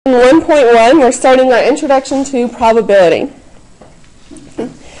7.1, we're starting our introduction to probability.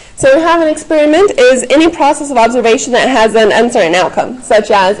 So we have an experiment is any process of observation that has an uncertain outcome,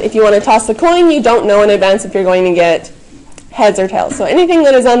 such as if you want to toss a coin, you don't know in advance if you're going to get heads or tails. So anything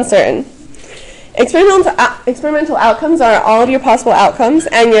that is uncertain. Experimental outcomes are all of your possible outcomes,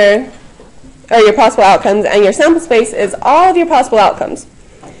 and your sample space is all of your possible outcomes.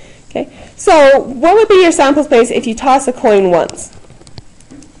 Okay. So what would be your sample space if you toss a coin once?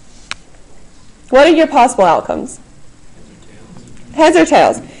 What are your possible outcomes? Heads or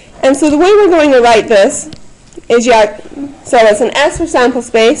tails. And so the way we're going to write this is so it's an S for sample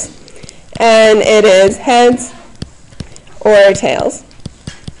space, and it is heads or tails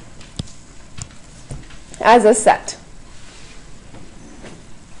as a set.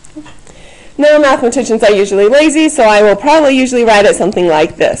 Now, mathematicians are usually lazy, so I will probably usually write it something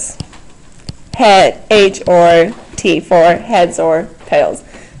like this. Head, H or T for heads or tails.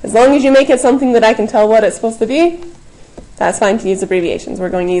 As long as you make it something that I can tell what it's supposed to be, that's fine to use abbreviations.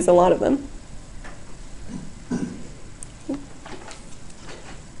 We're going to use a lot of them.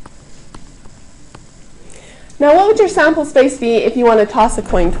 Now, what would your sample space be if you want to toss a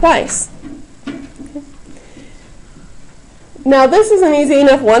coin twice? Now, this is an easy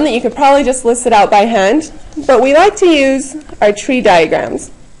enough one that you could probably just list it out by hand, but we like to use our tree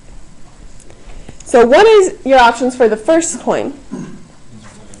diagrams. So what is your options for the first coin?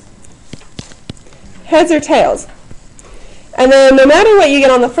 Heads or tails? And then no matter what you get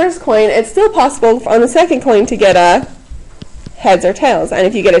on the first coin, it's still possible on the second coin to get a heads or tails. And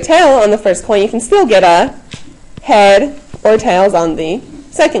if you get a tail on the first coin, you can still get a head or tails on the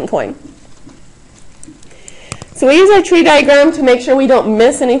second coin. So we use our tree diagram to make sure we don't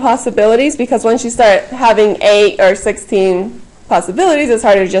miss any possibilities, because once you start having 8 or 16 possibilities, it's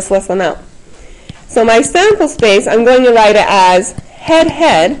harder to just list them out. So my sample space, I'm going to write it as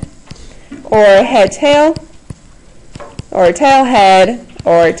head-head, or head-tail, or tail-head,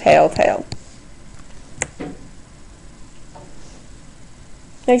 or tail-tail.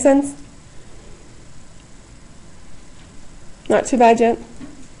 Make sense? Not too bad yet?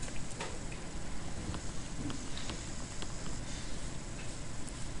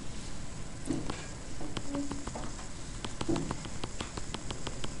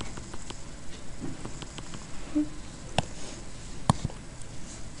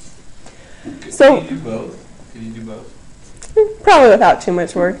 So, Could you do both? Could you do both? Probably without too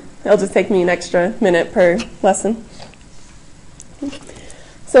much work. It'll just take me an extra minute per lesson.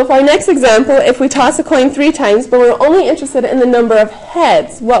 So for our next example, if we toss a coin 3 times, but we're only interested in the number of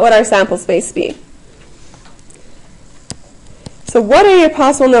heads, what would our sample space be? So what are your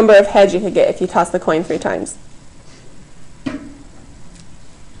possible number of heads you could get if you toss the coin 3 times?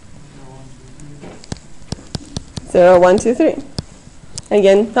 0, 1, 2, 3.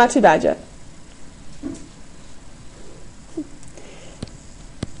 Again, not too bad yet.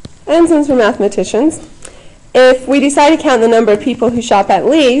 And since we're mathematicians, if we decide to count the number of people who shop at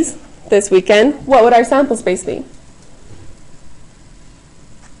Lee's this weekend, what would our sample space be?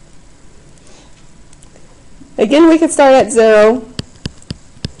 Again, we could start at 0.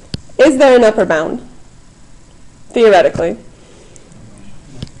 Is there an upper bound? Theoretically.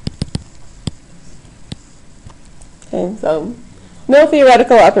 Okay, so no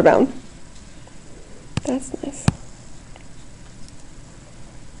theoretical upper bound. That's nice.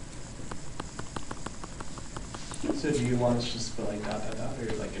 So do you want us to just put like dot dot dot, or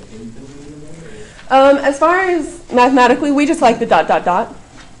like an infinite number? As far as mathematically, we just like the dot dot dot,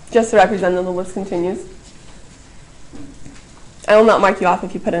 just to represent that the list continues. I will not mark you off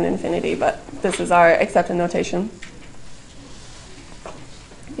if you put an infinity, but this is our accepted notation.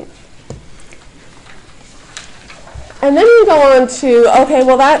 And then you go on to, okay,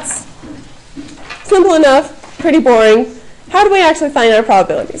 well that's simple enough, pretty boring. How do we actually find our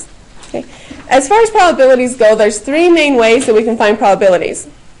probabilities? Okay. As far as probabilities go, there's 3 main ways that we can find probabilities.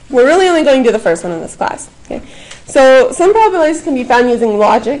 We're really only going to do the first one in this class. Okay. So some probabilities can be found using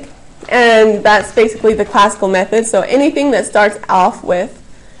logic, and that's basically the classical method. So anything that starts off with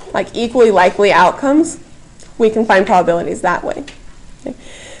like equally likely outcomes, we can find probabilities that way. Okay.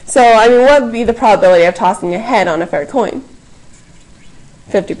 So, I mean, what would be the probability of tossing a head on a fair coin?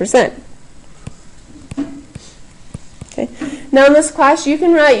 50%. Okay. Now in this class, you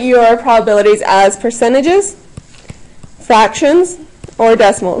can write your probabilities as percentages, fractions, or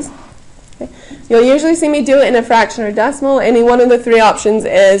decimals. Okay. You'll usually see me do it in a fraction or decimal. Any one of the 3 options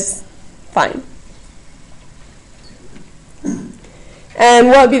is fine. And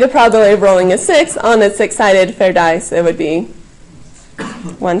what would be the probability of rolling a 6 on a 6-sided fair dice? It would be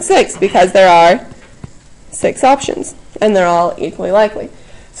 1/6, because there are 6 options, and they're all equally likely.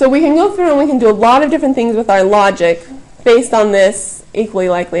 So we can go through and we can do a lot of different things with our logic based on this equally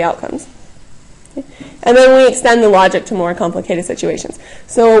likely outcomes. Okay. And then we extend the logic to more complicated situations.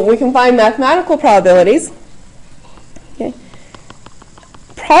 So we can find mathematical probabilities. Okay.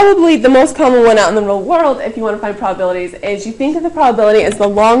 Probably the most common one out in the real world, if you want to find probabilities, is you think of the probability as the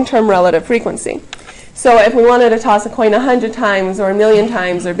long-term relative frequency. So if we wanted to toss a coin 100 times or 1,000,000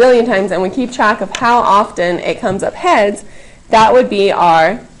 times or 1,000,000,000 times and we keep track of how often it comes up heads, that would be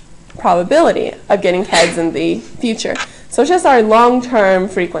our probability of getting heads in the future. So it's just our long-term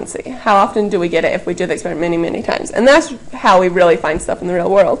frequency. How often do we get it if we do the experiment many, many times? And that's how we really find stuff in the real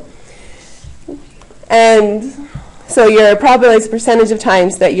world. And so your probability is the percentage of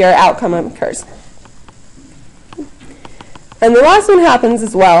times that your outcome occurs. And the last one happens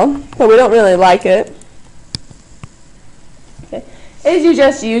as well, but we don't really like it. Okay. Is you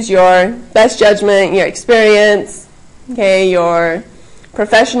just use your best judgment, your experience, okay, your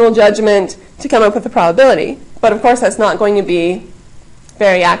professional judgment to come up with a probability. But of course, that's not going to be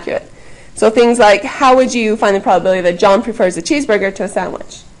very accurate. So things like, how would you find the probability that John prefers a cheeseburger to a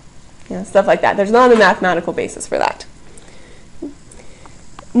sandwich? You know, stuff like that. There's not a mathematical basis for that.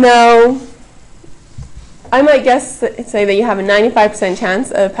 Now, I might say that you have a 95% chance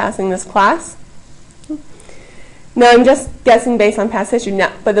of passing this class. Now, I'm just guessing based on past history.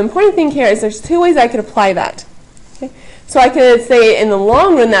 Now, but the important thing here is there's two ways I could apply that. Okay? So I could say in the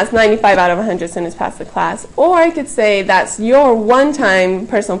long run that's 95 out of 100 students pass the class, or I could say that's your one-time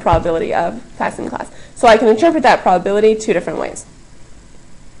personal probability of passing the class. So I can interpret that probability two different ways.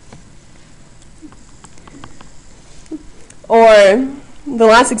 Or the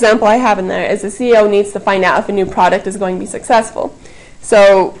last example I have in there is the CEO needs to find out if a new product is going to be successful.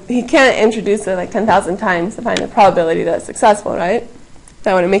 So he can't introduce it like 10,000 times to find the probability that it's successful, right?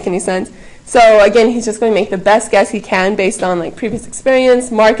 That wouldn't make any sense. So again, he's just going to make the best guess he can based on like previous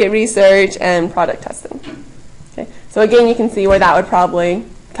experience, market research, and product testing. Okay. So again, you can see where that would probably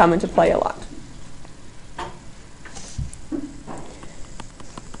come into play a lot.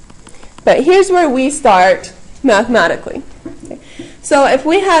 But here's where we start mathematically. Okay. So if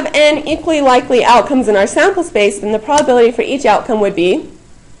we have n equally likely outcomes in our sample space, then the probability for each outcome would be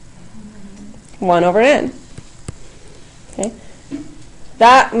 1 over n. Okay.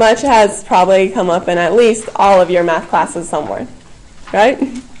 That much has probably come up in at least all of your math classes somewhere, right?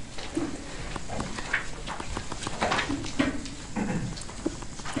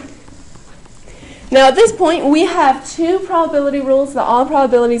 Now at this point, we have two probability rules that all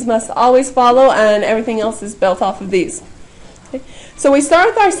probabilities must always follow, and everything else is built off of these. Okay. So we start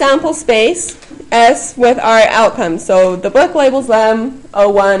with our sample space, S, with our outcomes. So the book labels them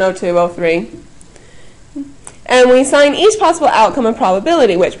 01, 02, 03. And we assign each possible outcome a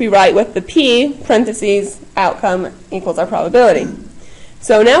probability, which we write with the P, parentheses, outcome equals our probability.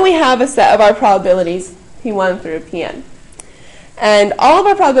 So now we have a set of our probabilities, P1 through Pn. And all of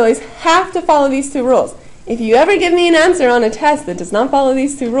our probabilities have to follow these two rules. If you ever give me an answer on a test that does not follow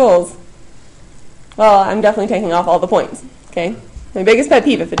these two rules, well, I'm definitely taking off all the points. Okay? My biggest pet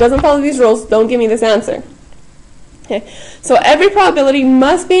peeve, if it doesn't follow these rules, don't give me this answer. Okay? So every probability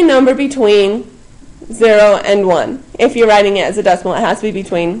must be a number between 0 and 1. If you're writing it as a decimal, it has to be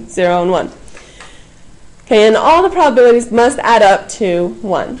between 0 and 1. Okay, and all the probabilities must add up to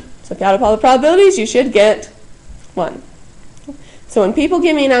 1. So if you add up all the probabilities, you should get 1. So when people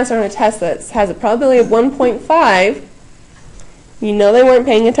give me an answer on a test that has a probability of 1.5, you know they weren't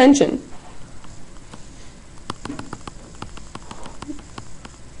paying attention.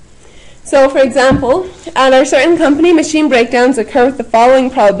 So for example, at our certain company, machine breakdowns occur with the following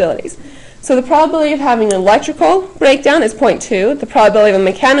probabilities. So the probability of having an electrical breakdown is 0.2, the probability of a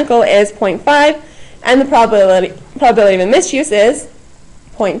mechanical is 0.5, and the probability of a misuse is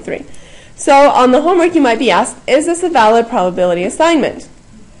 0.3. So on the homework you might be asked, is this a valid probability assignment?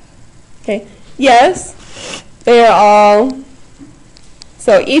 Okay, yes, they are all,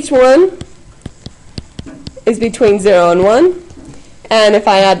 so each one is between 0 and 1, and if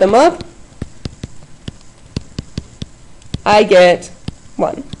I add them up, I get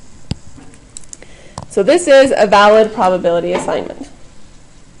 1. So this is a valid probability assignment.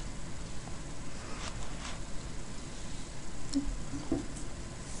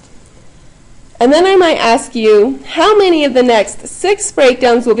 And then I might ask you, how many of the next 6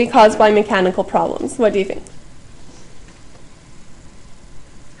 breakdowns will be caused by mechanical problems? What do you think?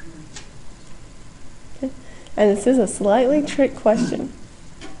 Okay. And this is a slightly trick question.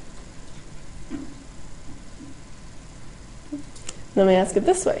 Let me ask it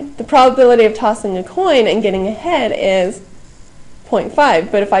this way. The probability of tossing a coin and getting a head is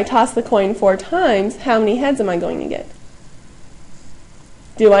 0.5. But if I toss the coin 4 times, how many heads am I going to get?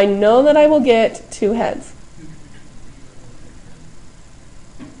 do I know that I will get 2 heads?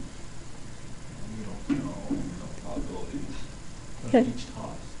 You don't know the probabilities of Okay. each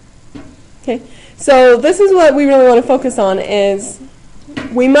toss. Okay, so this is what we really want to focus on is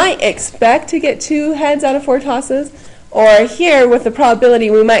we might expect to get 2 heads out of 4 tosses, or here with the probability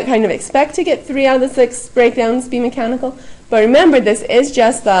we might kind of expect to get 3 out of the 6 breakdowns be mechanical, but remember this is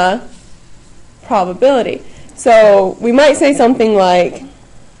just the probability. So we might say something like,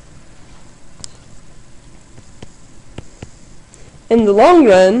 in the long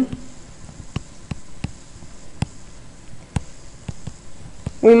run,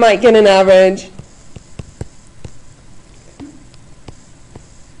 we might get an average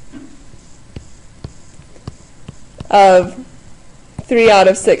of 3 out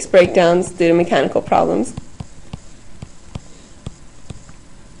of 6 breakdowns due to mechanical problems.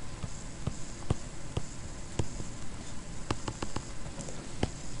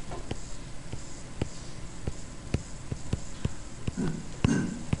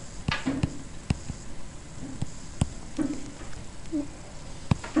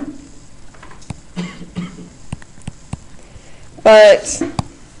 But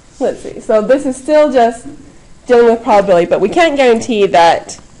let's see, so this is still just dealing with probability, but we can't guarantee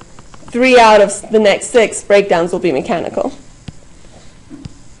that 3 out of the next 6 breakdowns will be mechanical.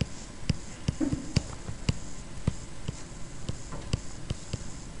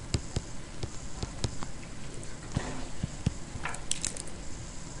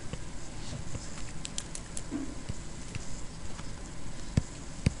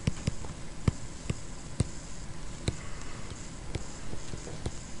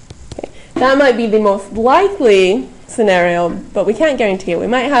 That might be the most likely scenario, but we can't guarantee it. We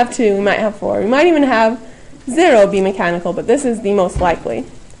might have 2, we might have 4, we might even have 0 be mechanical, but this is the most likely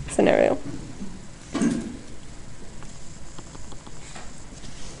scenario.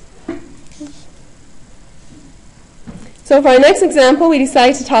 So for our next example, we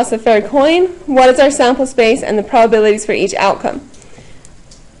decide to toss a fair coin. What is our sample space and the probabilities for each outcome?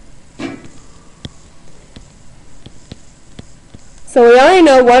 So we already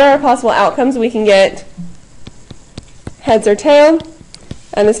know what are our possible outcomes. We can get heads or tail.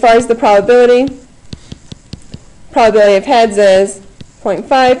 And as far as the probability of heads is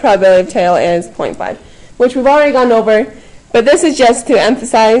 0.5, probability of tail is 0.5, which we've already gone over. But this is just to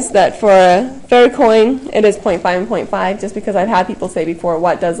emphasize that for a fair coin, it is 0.5 and 0.5, just because I've had people say before,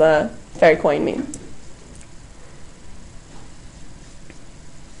 what does a fair coin mean?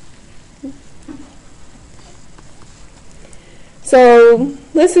 So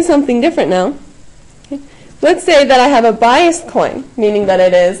let's do something different now. Okay. Let's say that I have a biased coin, meaning that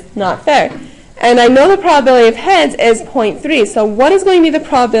it is not fair. And I know the probability of heads is 0.3. So what is going to be the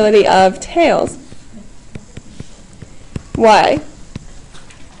probability of tails? Why?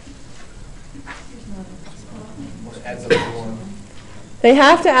 Adds up to 1. They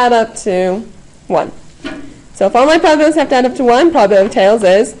have to add up to 1. So if all my probabilities have to add up to 1, probability of tails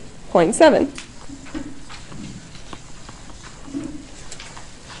is 0.7.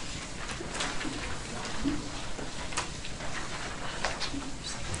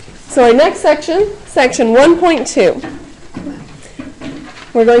 So our next section, section 1.2,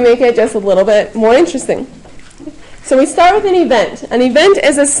 we're going to make it just a little bit more interesting. So we start with an event. An event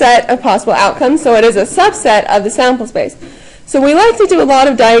is a set of possible outcomes, so it is a subset of the sample space. So we like to do a lot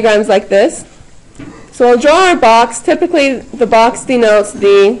of diagrams like this. So we'll draw our box. Typically, the box denotes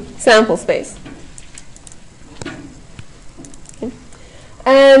the sample space. Okay.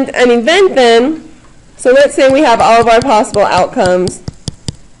 And an event then, so let's say we have all of our possible outcomes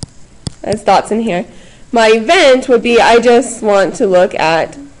as dots in here. My event would be I just want to look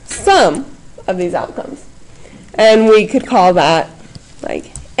at some of these outcomes. And we could call that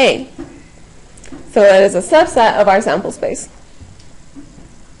like A. So it is a subset of our sample space.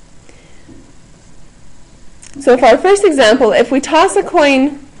 So for our first example, if we toss a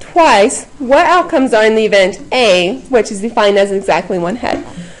coin twice, what outcomes are in the event A, which is defined as exactly 1 head?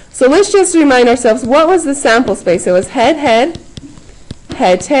 So let's just remind ourselves, what was the sample space? It was head, head,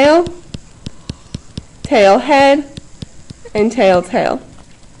 head, tail, tail, head, and tail, tail.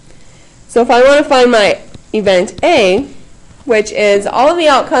 So if I want to find my event A, which is all of the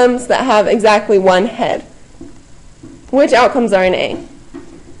outcomes that have exactly 1 head, which outcomes are in A?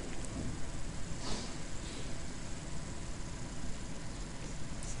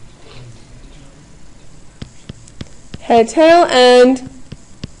 Head, tail, and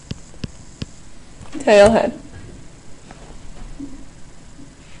tail, head.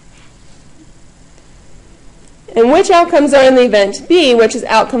 And which outcomes are in the event B, which is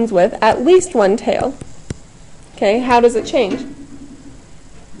outcomes with at least 1 tail? Okay, how does it change?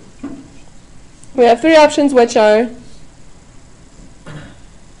 We have three options, which are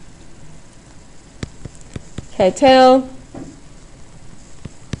head, tail,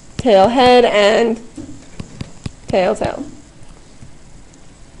 tail, head, and tail, tail.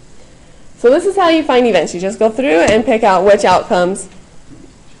 So this is how you find events. You just go through and pick out which outcomes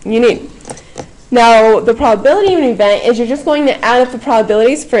you need. Now, the probability of an event is you're just going to add up the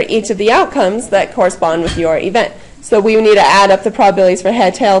probabilities for each of the outcomes that correspond with your event. So we need to add up the probabilities for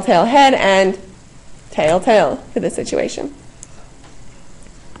head, tail, tail, head, and tail, tail for this situation.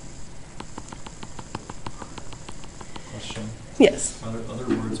 Question. Yes. Are there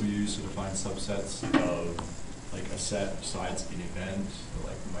other words we use to define subsets of like a set besides an event? So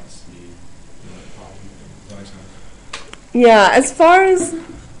like we might see, does that make sense? Yeah, as far as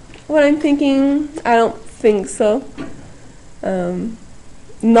what I'm thinking, I don't think so.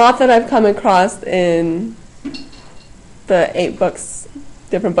 Not that I've come across in the 8 books,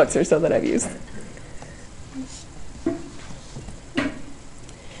 different books or so that I've used.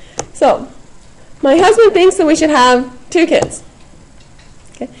 So, my husband thinks that we should have 2 kids.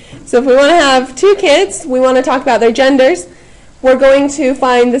 Okay. So if we want to have 2 kids, we want to talk about their genders. We're going to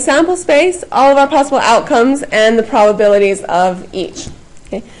find the sample space, all of our possible outcomes, and the probabilities of each.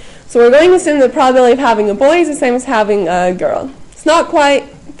 Okay. So we're going to assume the probability of having a boy is the same as having a girl. It's not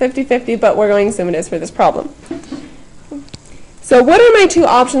quite 50-50, but we're going to assume it is for this problem. So what are my 2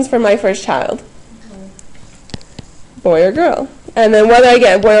 options for my first child? Boy or girl. And then whether I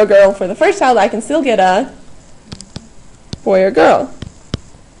get a boy or girl for the first child, I can still get a boy or girl.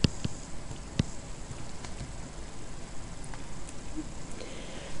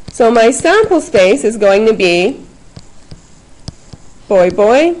 So my sample space is going to be boy,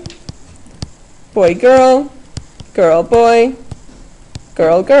 boy, boy, girl, girl, boy,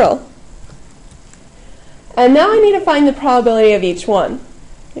 girl, girl. And now I need to find the probability of each one.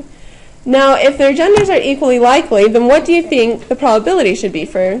 Okay. Now, if their genders are equally likely, then what do you think the probability should be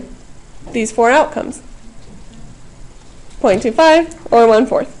for these 4 outcomes? 0.25 or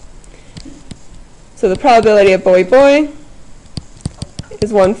 1/4. So the probability of boy, boy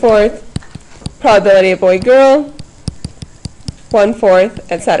is 1/4. Probability of boy, girl, 1/4,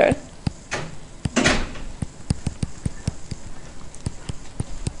 etc.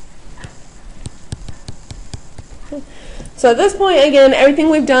 So at this point, again, everything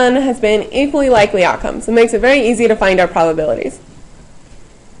we've done has been equally likely outcomes. It makes it very easy to find our probabilities.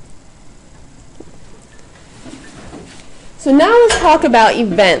 So now let's talk about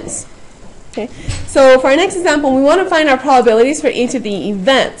events. Okay. So for our next example, we want to find our probabilities for each of the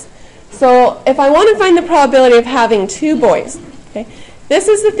events. So if I want to find the probability of having 2 boys, okay, this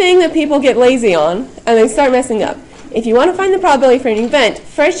is the thing that people get lazy on and they start messing up. If you want to find the probability for an event,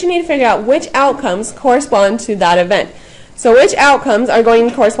 first you need to figure out which outcomes correspond to that event. So which outcomes are going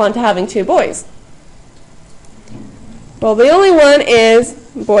to correspond to having 2 boys? Well, the only one is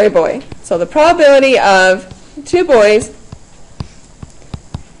boy, boy. So the probability of 2 boys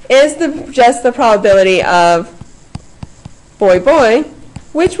is just the probability of boy, boy,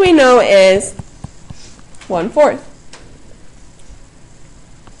 which we know is 1/4.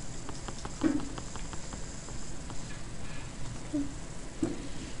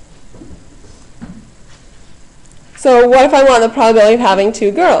 So what if I want the probability of having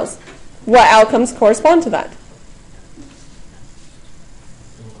 2 girls? What outcomes correspond to that?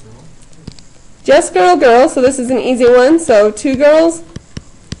 Just girl, girl, so this is an easy one. So 2 girls.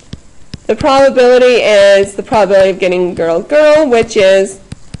 The probability is the probability of getting girl, girl, which is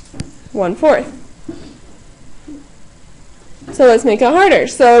 1/4. So let's make it harder.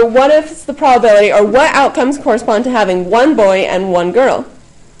 So what if the probability, or what outcomes correspond to having 1 boy and 1 girl?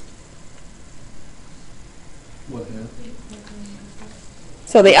 What half?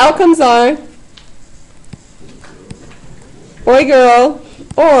 So the outcomes are boy, girl,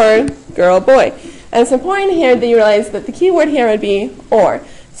 or girl, boy. And it's important here that you realize that the key word here would be or.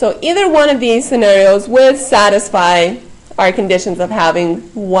 So either one of these scenarios would satisfy our conditions of having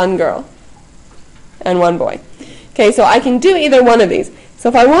 1 girl and 1 boy. Okay, so I can do either one of these. So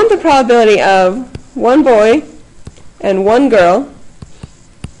if I want the probability of 1 boy and 1 girl,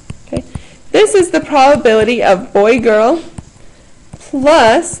 okay, this is the probability of boy, girl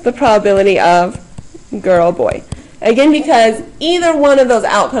plus the probability of girl, boy. Again, because either one of those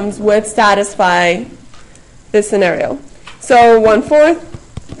outcomes would satisfy this scenario. So 1/4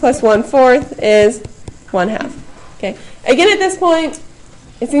 plus 1/4 is 1/2. Okay. Again, at this point,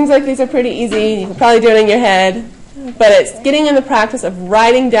 it seems like these are pretty easy. You can probably do it in your head, but it's getting in the practice of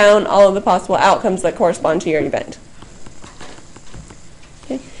writing down all of the possible outcomes that correspond to your event.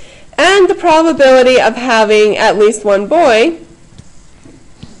 Okay. And the probability of having at least 1 boy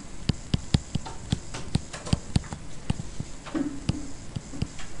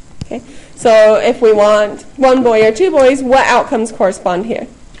Okay? So if we want one boy or two boys, what outcomes correspond here?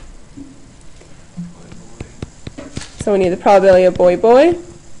 So we need the probability of boy, boy.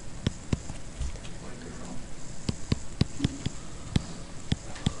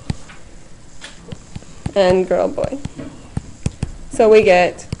 And girl, boy. So we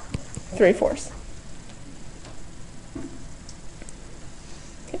get 3/4.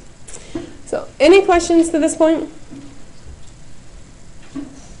 Okay. So any questions to this point?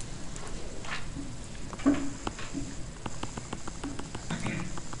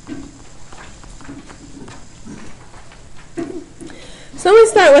 So let me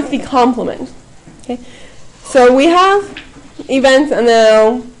start with the complement. Okay. So we have events, and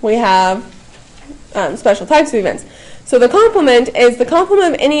then we have special types of events. So the complement is the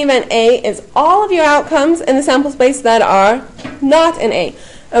complement of any event A is all of your outcomes in the sample space that are not in A.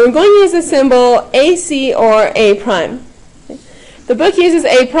 And we're going to use the symbol AC or A prime. Okay. The book uses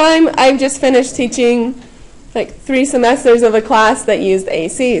A prime. I've just finished teaching like 3 semesters of a class that used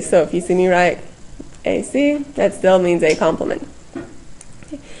AC. So if you see me write AC, that still means A complement.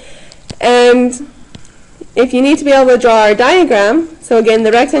 Okay. And if you need to be able to draw our diagram, so again,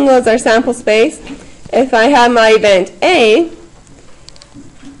 the rectangle is our sample space. If I have my event A,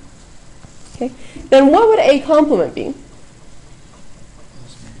 okay, then what would A complement be?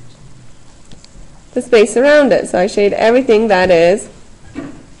 The space around it. So I shade everything that is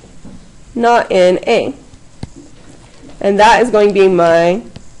not in A. And that is going to be my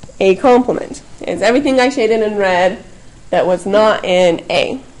A complement. It's everything I shaded in red that was not in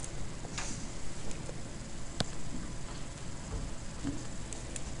A.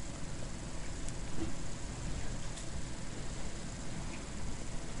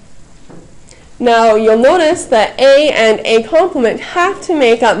 Now, you'll notice that A and A complement have to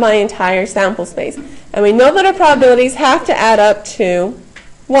make up my entire sample space. And we know that our probabilities have to add up to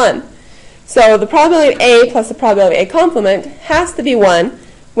 1. So the probability of A plus the probability of A complement has to be 1,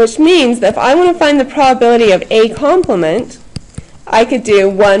 which means that if I want to find the probability of A complement, I could do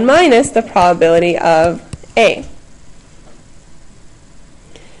 1 minus the probability of A.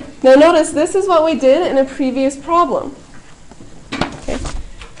 Now notice, this is what we did in a previous problem. Okay.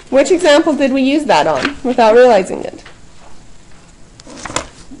 Which example did we use that on without realizing it?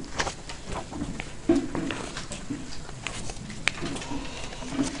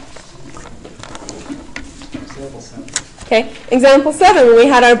 Example 7. Okay, example 7, when we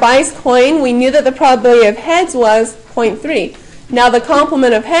had our biased coin, we knew that the probability of heads was 0.3. Now the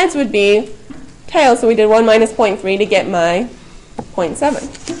complement of heads would be tails, so we did 1 minus 0.3 to get my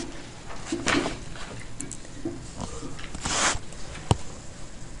 0.7.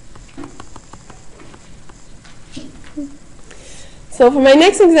 So for my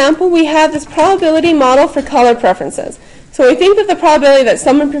next example, we have this probability model for color preferences. So we think that the probability that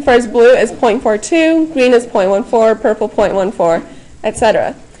someone prefers blue is 0.42, green is 0.14, purple 0.14,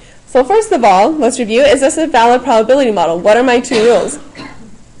 etc. So first of all, let's review, is this a valid probability model? What are my 2 rules?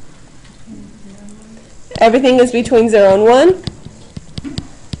 Everything is between 0 and 1.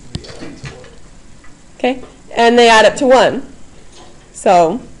 Okay, and they add up to 1.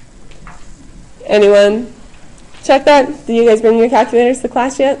 So, anyone check that? Did you guys bring your calculators to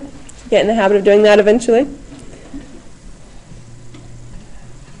class yet? Get in the habit of doing that eventually.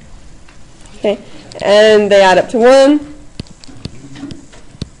 Okay, and they add up to 1.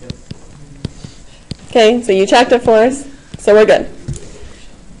 Okay, so you checked it for us, so we're good.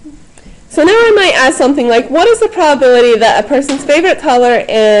 So now I might ask something like, what is the probability that a person's favorite color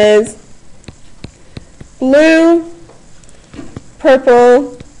is blue,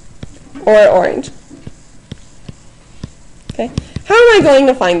 purple, or orange? Okay. How am I going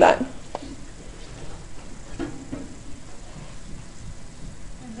to find that?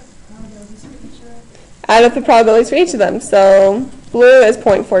 Add up the probabilities for each of them. So blue is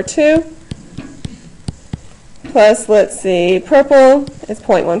 0.42 plus, let's see, purple is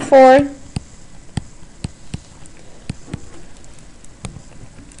 0.14.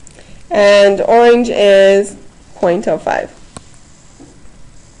 And orange is 0.05.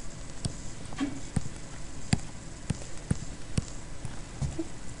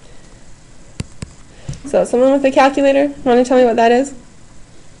 So someone with a calculator, want to tell me what that is?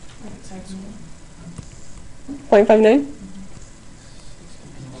 0.59?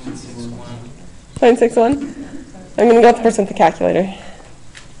 0.61? I'm going to go with the person with the calculator.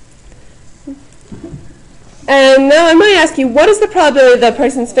 And now I might ask you, what is the probability that a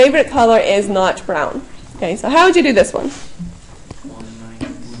person's favorite color is not brown? Okay, so how would you do this one?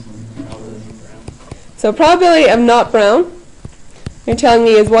 So probability of not brown, you're telling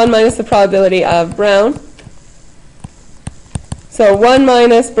me is 1 minus the probability of brown. So So 1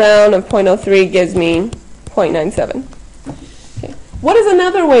 minus Brown of 0.03 gives me 0.97. Okay. What is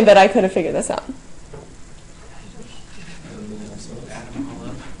another way that I could have figured this out?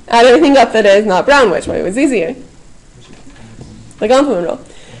 Add everything up that is not Brown. Which way was easier? The complement rule.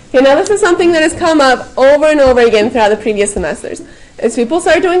 Okay, now this is something that has come up over and over again throughout the previous semesters. As people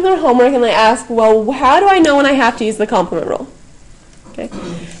start doing their homework and they ask, well, how do I know when I have to use the complement rule? Okay.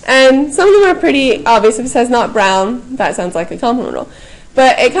 And some of them are pretty obvious. If it says not Brown, that sounds like a complement rule.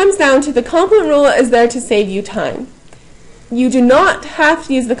 But it comes down to the complement rule is there to save you time. You do not have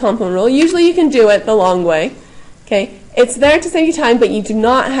to use the complement rule. Usually you can do it the long way. Okay. It's there to save you time, but you do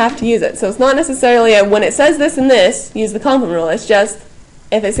not have to use it. So it's not necessarily a, when it says this and this, use the complement rule. It's just,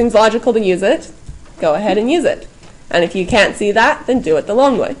 if it seems logical to use it, go ahead and use it. And if you can't see that, then do it the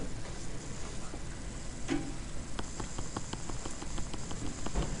long way.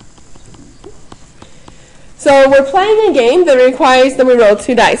 So we're playing a game that requires that we roll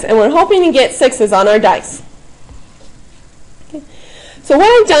 2 dice, and we're hoping to get 6s on our dice. Okay. So what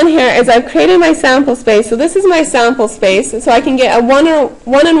I've done here is I've created my sample space. So this is my sample space, so I can get a 1 and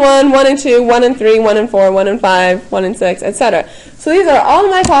 1, 1 and 2, 1 and 3, 1 and 4, 1 and 5, 1 and 6, etc. So these are all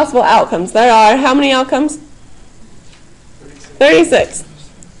of my possible outcomes. There are how many outcomes? 36.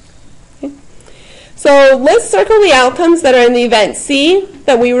 Okay. So let's circle the outcomes that are in the event C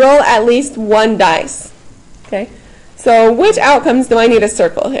that we roll at least 1 dice. Okay. So which outcomes do I need to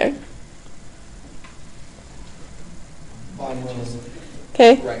circle here?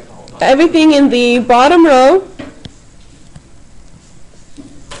 Okay. Right column. Everything in the bottom row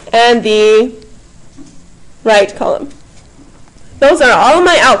and the right column. Those are all of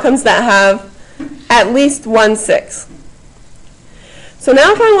my outcomes that have at least 1 6. So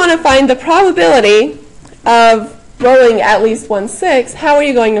now if I want to find the probability of rolling at least 1 6, how are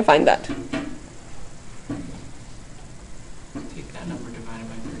you going to find that? Take that number divided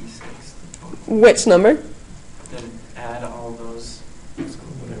by 36. Which number? Then add all those.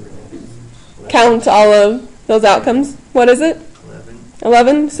 Count all of those outcomes. What is it? 11.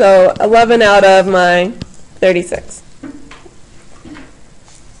 11. So 11 out of my 36.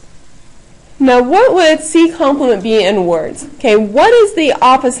 Now, what would C complement be in words? Okay, what is the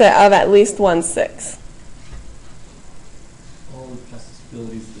opposite of at least 1 6? All the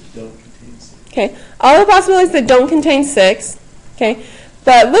possibilities that don't contain 6. Okay, all the possibilities that don't contain 6. Okay,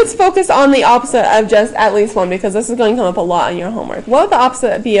 but let's focus on the opposite of just at least 1 because this is going to come up a lot in your homework. What would the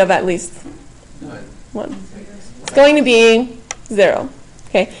opposite be of at least 1? It's going to be 0.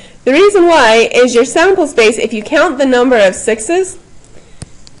 Okay, the reason why is your sample space, if you count the number of 6s,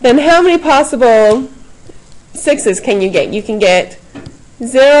 then how many possible 6s can you get? You can get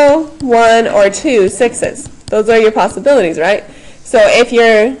 0, 1, or 2 6s. Those are your possibilities, right? So if you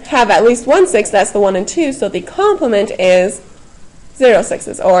have at least 1 6, that's the 1 and 2, so the complement is 0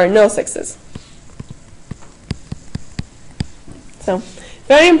 6s, or no 6s. So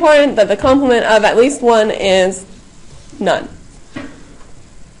very important that the complement of at least 1 is none.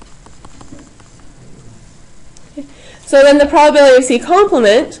 So then the probability of C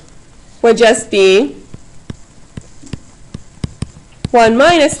complement would just be 1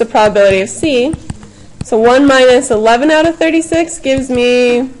 minus the probability of C. So 1 minus 11 out of 36 gives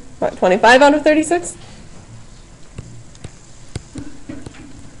me, what, 25 out of 36?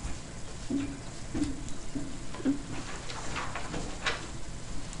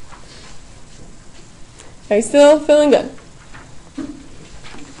 Are you still feeling good?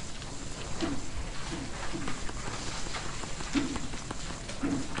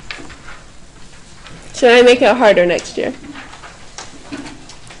 Should I make it harder next year?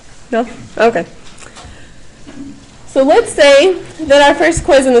 No? Okay. So let's say that our first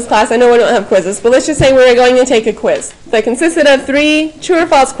quiz in this class, I know we don't have quizzes, but let's just say we're going to take a quiz that consisted of 3 true or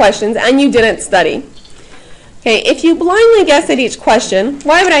false questions and you didn't study. Okay, if you blindly guess at each question,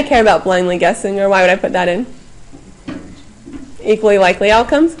 why would I care about blindly guessing, or why would I put that in? Equally likely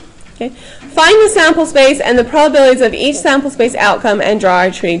outcomes. Okay. Find the sample space and the probabilities of each sample space outcome and draw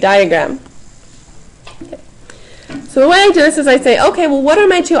our tree diagram. Okay. So the way I do this is I say, okay, well, what are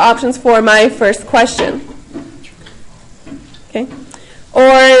my 2 options for my first question? Okay.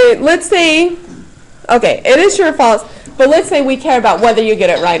 Or let's say, okay, it is true or false, but let's say we care about whether you get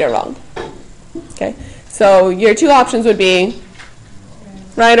it right or wrong. Okay. So your 2 options would be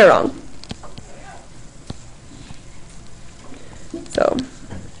right or wrong. So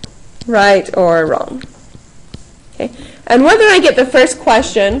right or wrong. Okay. And whether I get the first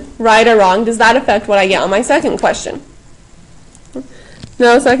question right or wrong, does that affect what I get on my second question?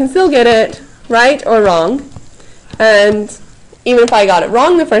 No, so I can still get it right or wrong. And even if I got it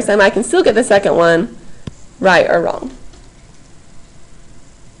wrong the first time, I can still get the second one right or wrong.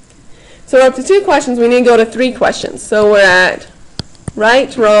 So we're up to 2 questions. We need to go to 3 questions. So we're at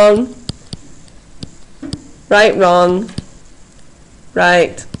right, wrong, right, wrong,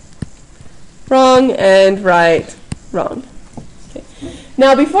 right, wrong, and right, wrong. Okay.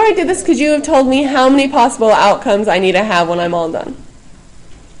 Now, before I did this, could you have told me how many possible outcomes I need to have when I'm all done?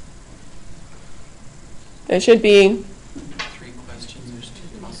 It should be 3 questions, there's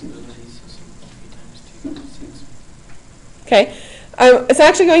 2 possibilities, so 3 times 2 is 6. okay. It's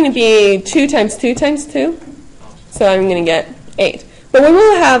actually going to be 2 times 2 times 2, so I'm going to get 8. But we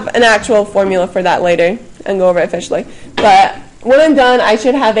will have an actual formula for that later and go over it officially. But when I'm done, I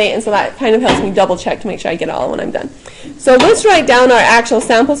should have 8, and so that kind of helps me double check to make sure I get it all when I'm done. So let's write down our actual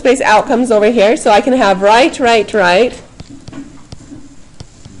sample space outcomes over here. So I can have right, right, right,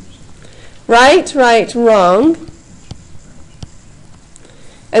 right, right, wrong.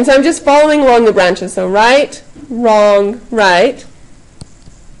 And so I'm just following along the branches. So right, wrong, right.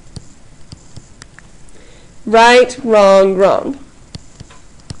 Right, wrong, wrong.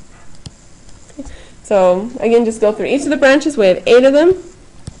 Okay. So again, just go through each of the branches. We have 8 of them.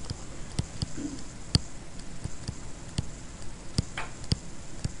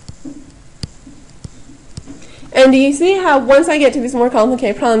 And do you see how once I get to these more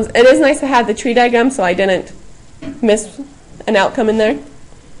complicated problems, it is nice to have the tree diagram so I didn't miss an outcome in there?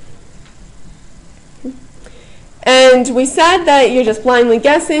 And we said that you're just blindly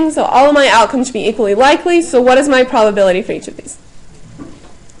guessing, so all of my outcomes should be equally likely. So what is my probability for each of these?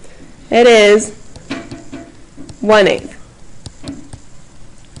 It is 1/8.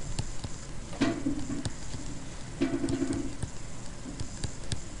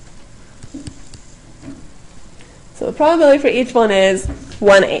 So the probability for each one is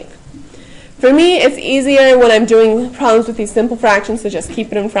 1/8. For me, it's easier when I'm doing problems with these simple fractions to just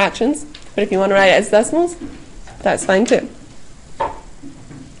keep it in fractions. But if you want to write it as decimals, that's fine too.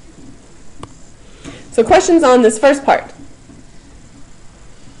 So questions on this first part.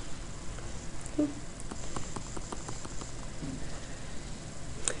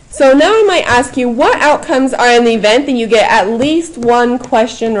 So now I might ask you, what outcomes are in the event that you get at least one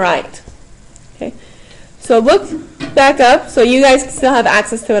question right? Okay. So look back up so you guys still have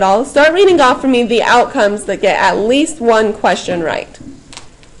access to it all. Start reading off for me the outcomes that get at least one question right.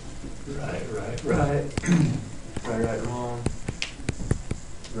 Right, right, right. Right, right, wrong.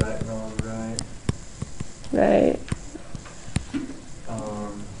 Right, wrong, right. Right.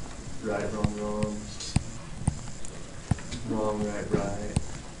 Right, wrong, wrong. Wrong, right, right.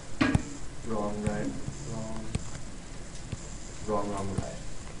 Wrong, right, wrong. Wrong, wrong,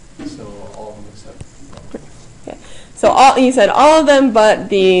 right. So all of them except wrong. Okay. So you said all of them but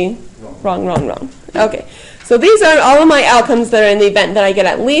the wrong, wrong, wrong. Okay. So these are all of my outcomes that are in the event that I get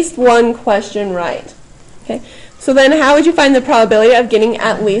at least one question right. Okay. So then how would you find the probability of getting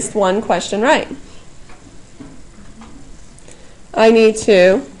at least one question right? I need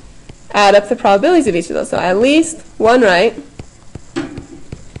to add up the probabilities of each of those. So at least one right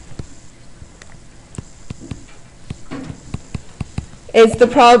is the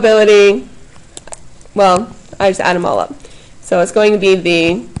probability, well, I just add them all up. So it's going to be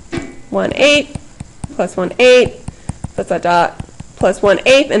the 1/8 plus 1/8 plus dot dot plus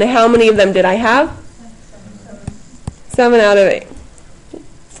 1/8. And how many of them did I have? 7 out of 8.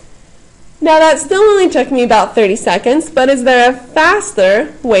 Now that still only took me about 30 seconds, but is there a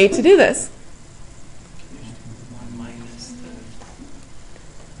faster way to do this? 1 minus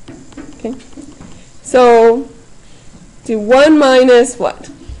the... Okay. So do 1 minus what?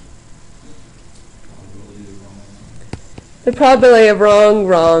 The probability of wrong,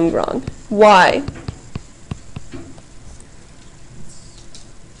 wrong, wrong. Why?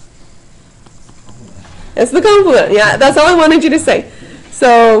 It's the complement. Yeah, that's all I wanted you to say.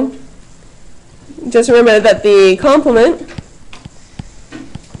 So just remember that the complement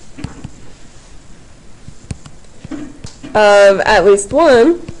of at least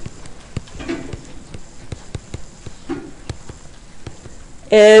one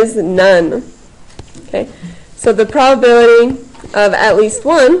is none. Okay, so the probability of at least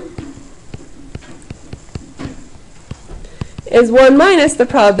one is 1 minus the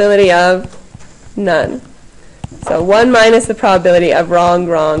probability of none. So 1 minus the probability of wrong,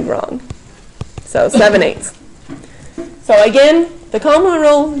 wrong, wrong. So 7/8. So again, the complement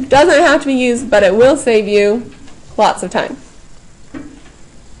rule doesn't have to be used, but it will save you lots of time.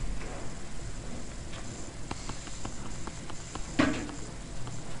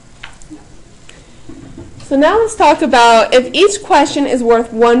 So now let's talk about if each question is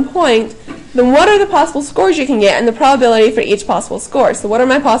worth 1 point, then what are the possible scores you can get and the probability for each possible score. So what are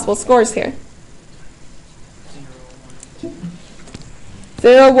my possible scores here? 0, 1, 2.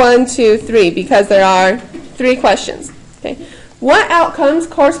 0, 1, 2, 3, because there are 3 questions. Okay. What outcomes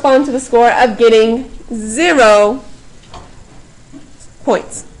correspond to the score of getting 0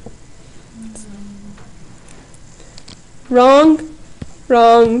 points? Wrong,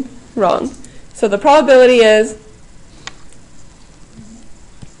 wrong, wrong. So the probability is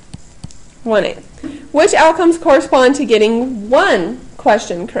 1/8. Which outcomes correspond to getting 1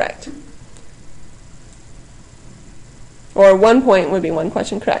 question correct? Or 1 point would be 1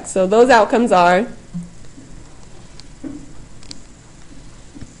 question correct. So those outcomes are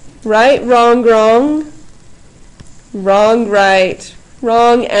right, wrong, wrong, wrong, right,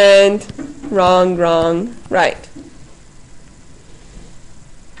 wrong, and wrong, wrong, right.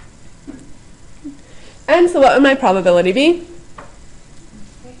 And so what would my probability be?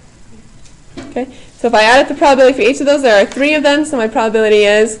 Okay, so if I add up the probability for each of those, there are 3 of them, so my probability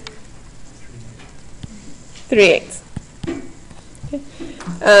is 3/8. Okay.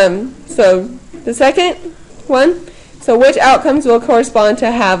 So the second one, so which outcomes will correspond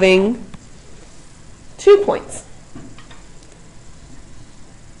to having 2 points?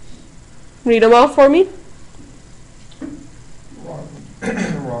 Read them all for me. Wrong.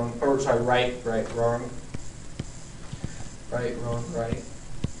 Wrong. Or sorry, right, right, wrong. Right, wrong, right.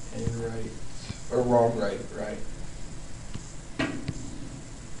 And right. Or wrong, right, right.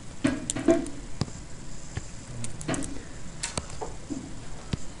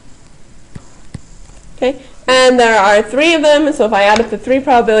 Okay, and there are 3 of them, so if I add up the 3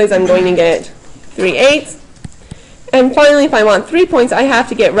 probabilities, I'm going to get 3/8. And finally, if I want 3 points, I have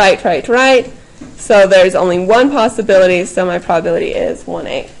to get right, right, right. So there's only 1 possibility, so my probability is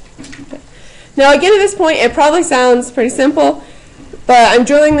 1/8. Okay. Now again, at this point, it probably sounds pretty simple, but I'm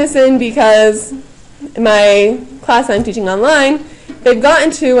drilling this in because in my class I'm teaching online, they've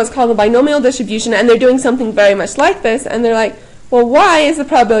gotten to what's called the binomial distribution, and they're doing something very much like this, and they're like, well, why is the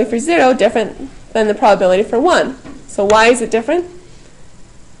probability for 0 different than the probability for 1? So why is it different?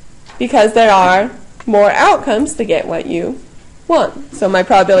 Because there are more outcomes to get what you want. So my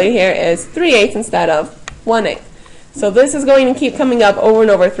probability here is 3/8 instead of 1/8. So this is going to keep coming up over and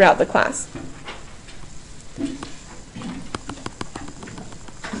over throughout the class.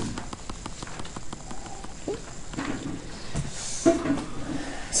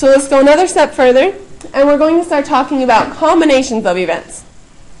 So let's go another step further, and we're going to start talking about combinations of events.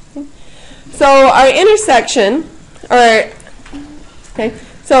 So our intersection,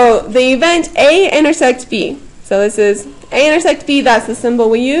 so the event A intersects B. So this is A intersects B, that's the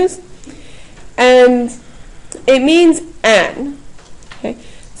symbol we use. And it means and. Okay.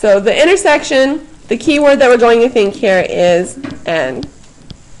 So the intersection, the key word that we're going to think here is and.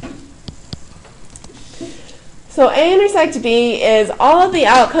 So A intersects B is all of the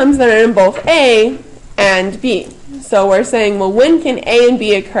outcomes that are in both A and B. So we're saying, well, when can A and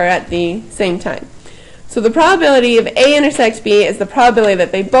B occur at the same time? So the probability of A intersects B is the probability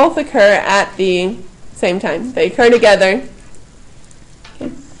that they both occur at the same time. They occur together.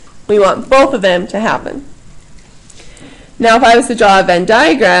 Okay. We want both of them to happen. Now if I was to draw a Venn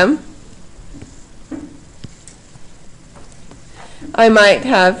diagram, I might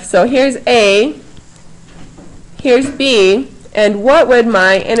have, so here's A, here's B, and what would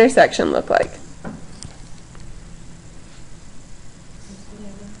my intersection look like?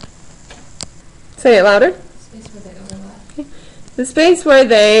 Say it louder. Space where they overlap. Okay. The space where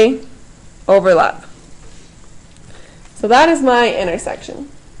they overlap. So that is my intersection.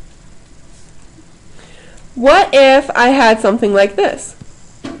 What if I had something like this?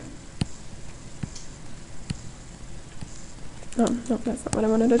 Oh, no, that's not what I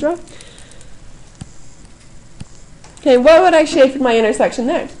wanted to draw. Okay, what would I shape in my intersection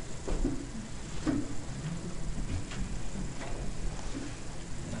there?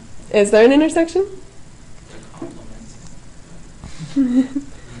 Is there an intersection?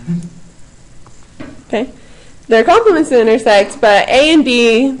 Okay. Their complements intersect, but A and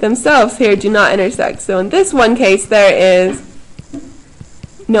B themselves here do not intersect. So in this one case, there is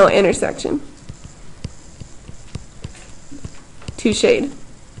no intersection. To shade.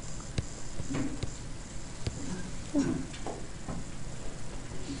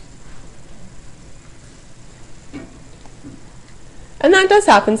 And that does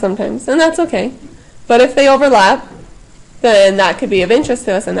happen sometimes, and that's okay. But if they overlap, then that could be of interest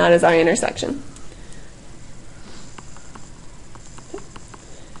to us, and that is our intersection.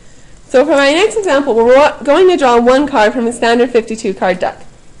 So for my next example, we're going to draw one card from a standard 52 card deck.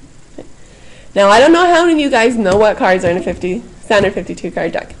 Okay. Now, I don't know how many of you guys know what cards are in a standard 52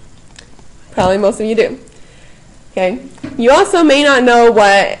 card deck. Probably most of you do. Okay. You also may not know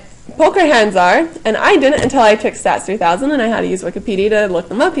what poker hands are, and I didn't until I took Stats 3000 and I had to use Wikipedia to look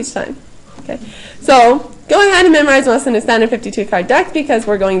them up each time. Okay, so go ahead and memorize what's in a standard 52 card deck because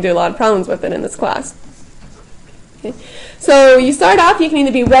we're going to do a lot of problems with it in this class. Okay. So you start off, you can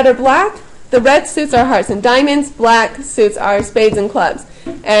either be red or black. The red suits are hearts and diamonds, black suits are spades and clubs.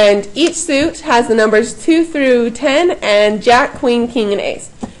 And each suit has the numbers 2 through 10 and jack, queen, king, and ace.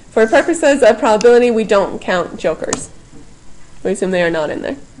 For purposes of probability, we don't count jokers. We assume they are not in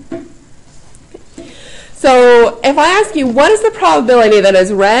there. Okay. So if I ask you, what is the probability that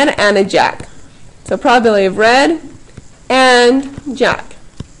is red and a jack? So probability of red and jack.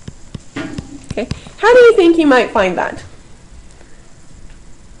 Okay. How do you think you might find that?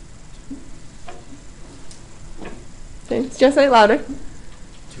 Okay, just say it louder.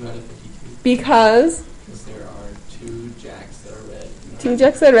 2 out of 52. Because There are 2 jacks that are red. 2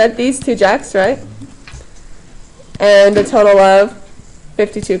 jacks that are red, these 2 jacks, right? And a total of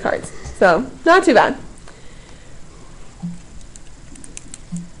 52 cards. So, not too bad.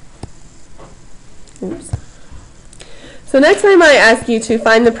 Oops. So next time I ask you to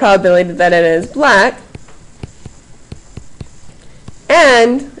find the probability that it is black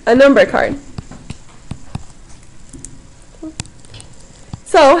and a number card.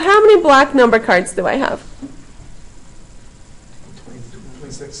 So how many black number cards do I have?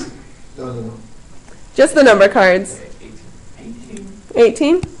 26. No. Just the number cards. 18.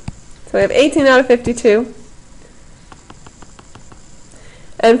 18? So we have 18 out of 52.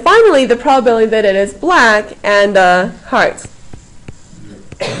 And finally, the probability that it is black and heart.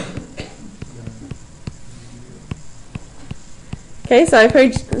 Okay, so I've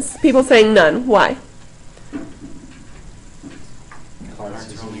heard people saying none. Why?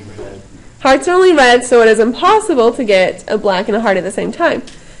 Hearts are only red. Hearts are only red, so it is impossible to get a black and a heart at the same time.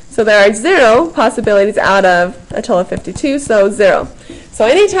 So there are 0 possibilities out of a total of 52, so 0. So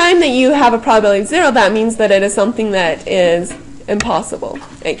anytime that you have a probability of 0, that means that it is something that is impossible.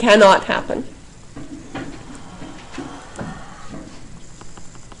 It cannot happen.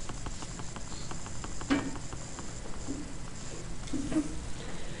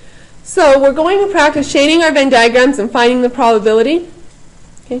 So we're going to practice shading our Venn diagrams and finding the probability.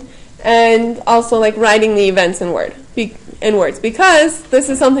 Okay? And also like writing the events in words because this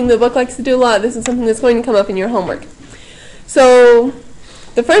is something the book likes to do a lot. This is something that's going to come up in your homework. So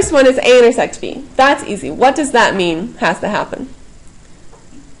the first one is A intersect B. That's easy. What does that mean has to happen?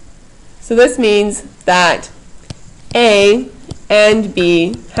 So this means that A and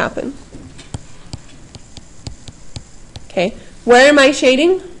B happen. Okay. Where am I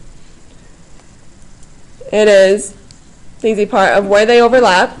shading? It is the easy part of where they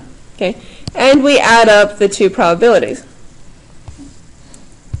overlap. Okay. And we add up the 2 probabilities.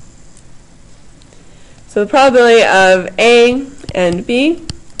 So the probability of A and B,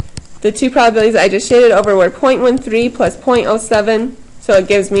 the 2 probabilities I just shaded over were 0.13 plus 0.07, so it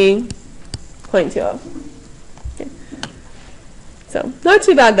gives me 0.20. Okay. So not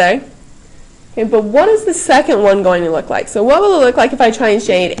too bad there. Okay, but what is the second one going to look like? So what will it look like if I try and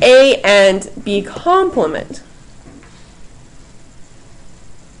shade A and B complement?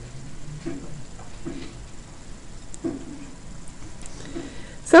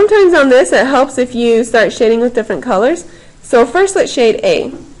 Sometimes on this it helps if you start shading with different colors. So first let's shade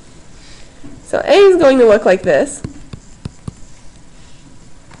A. So A is going to look like this.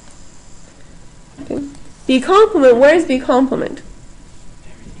 Okay. B complement, where is B complement?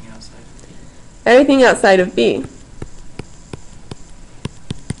 Everything outside of B. Everything outside of B.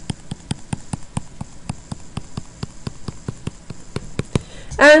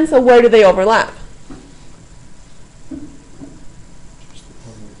 And so where do they overlap?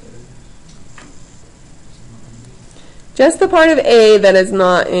 Just the part of A that is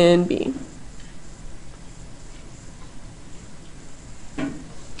not in B.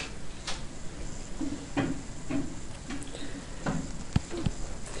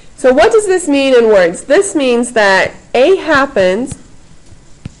 So what does this mean in words? This means that A happens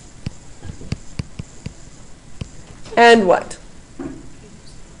and what?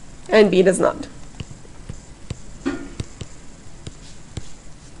 And B does not.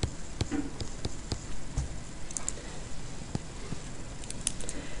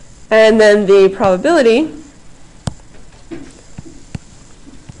 And then the probability, I'm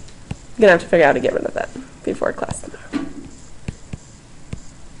going to have to figure out how to get rid of that before class tomorrow.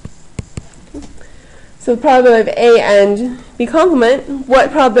 So the probability of A and B complement,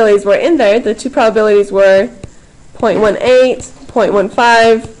 what probabilities were in there? The 2 probabilities were 0.18,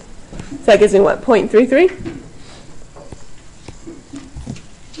 0.15, so that gives me what, 0.33?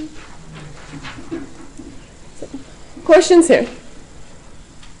 Questions here?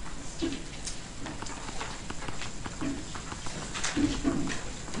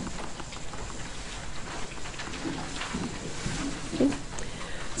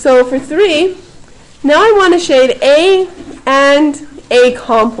 So for 3, now I want to shade A and A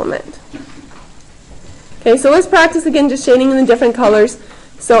complement. Okay, so let's practice again just shading in the different colors.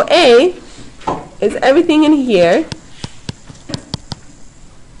 So A is everything in here.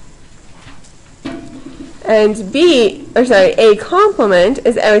 And A complement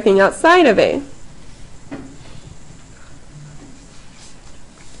is everything outside of A.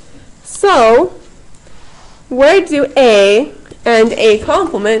 So, where do A and A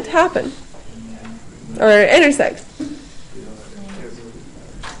complement happen? Or intersect?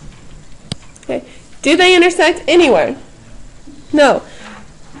 Okay. Do they intersect anywhere? No.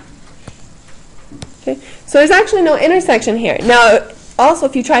 Okay. So there's actually no intersection here. Now, also,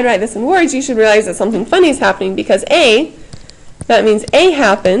 if you try to write this in words, you should realize that something funny is happening because A, that means A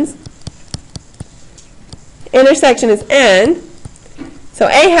happens. Intersection is and. So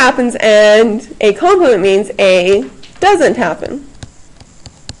A happens and A complement means A doesn't happen.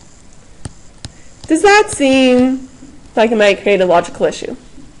 Does that seem like it might create a logical issue?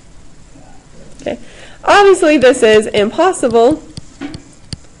 Okay. Obviously, this is impossible.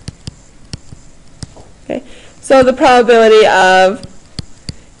 Okay. So the probability of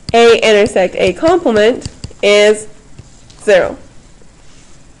A intersect A complement is 0.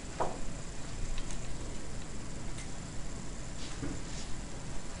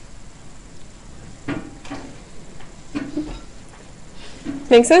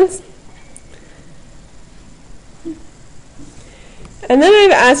 Make sense? And then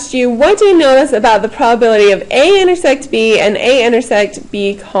I've asked you, what do you notice about the probability of A intersect B and A intersect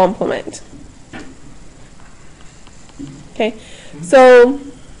B complement? Okay, so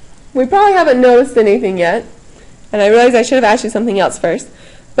we probably haven't noticed anything yet, and I realize I should have asked you something else first,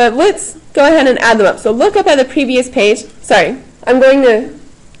 but let's go ahead and add them up. So look up at the previous page. Sorry, I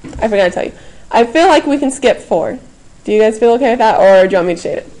forgot to tell you. I feel like we can skip 4. Do you guys feel okay with that, or do you want me to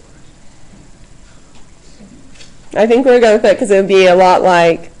shade it? I think we're going with it because it would be a lot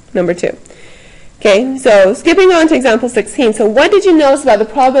like number 2. Okay, so skipping on to example 16. So what did you notice about the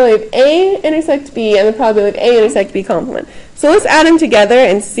probability of A intersect B and the probability of A intersect B complement? So let's add them together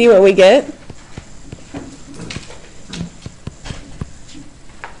and see what we get.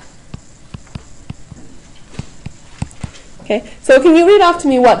 Okay, so can you read off to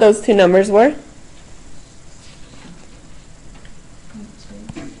me what those two numbers were?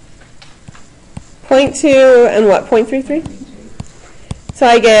 0.2 and what, 0.33? So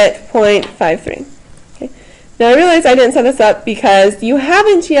I get 0.53. Okay. Now I realize I didn't set this up because you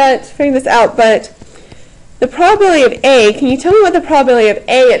haven't yet figured this out, but the probability of A, can you tell me what the probability of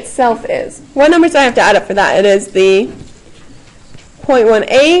A itself is? What numbers do I have to add up for that? It is the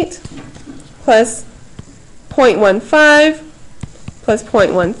 0.18 plus 0.15 plus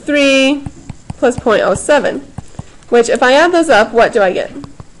 0.13 plus 0.07, which if I add those up, what do I get?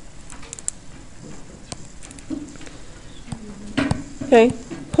 Okay,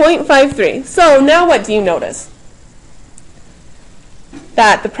 0.53. So now what do you notice?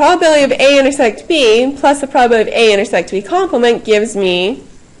 That the probability of A intersect B plus the probability of A intersect B complement gives me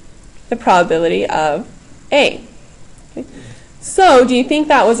the probability of A. Okay. So do you think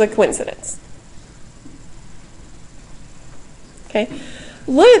that was a coincidence? Okay,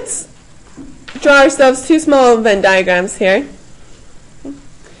 let's draw ourselves two small Venn diagrams here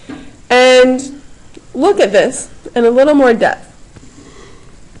and look at this in a little more depth.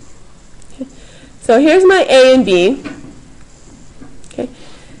 So here's my A and B. Okay.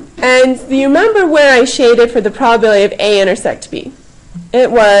 And do you remember where I shaded for the probability of A intersect B?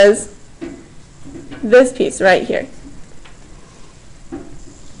 It was this piece right here.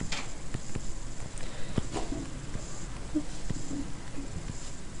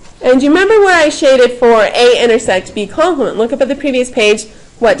 And do you remember where I shaded for A intersect B complement? Look up at the previous page.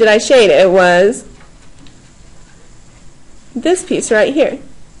 What did I shade? It was this piece right here.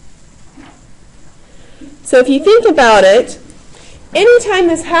 So if you think about it, anytime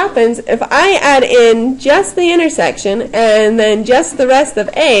this happens, if I add in just the intersection and then just the rest of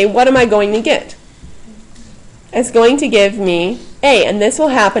A, what am I going to get? It's going to give me A, and this will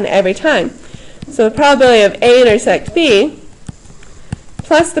happen every time. So the probability of A intersect B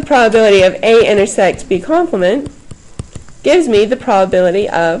plus the probability of A intersect B complement gives me the probability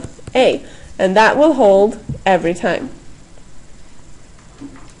of A, and that will hold every time.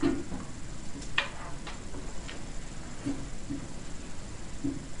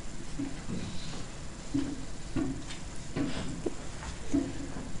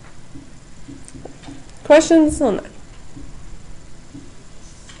 Questions on that?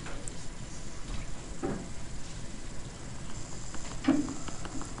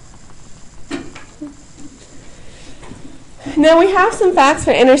 Now we have some facts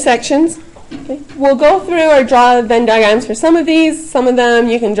for intersections. Okay. We'll go through or draw Venn diagrams for some of these. Some of them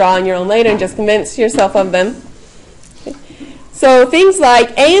you can draw on your own later and just convince yourself of them. Okay. So things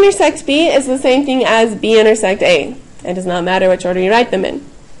like A intersect B is the same thing as B intersect A. It does not matter which order you write them in.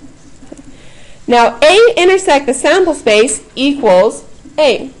 Okay. Now A intersect the sample space equals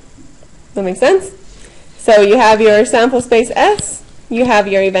A. Does that make sense? So you have your sample space S, you have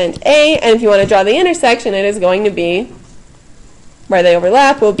your event A, and if you want to draw the intersection, it is going to be, where they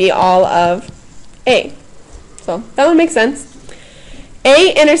overlap, will be all of A. So that one makes sense.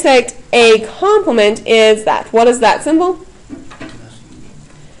 A intersect A complement is that. What is that symbol?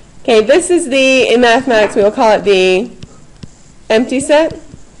 Okay, this is in mathematics, we will call it the empty set.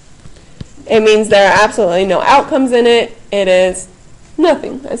 It means there are absolutely no outcomes in it. It is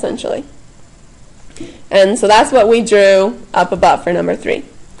nothing, essentially. And so that's what we drew up above for number 3.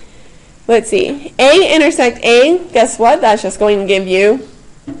 Let's see. A intersect A, guess what? That's just going to give you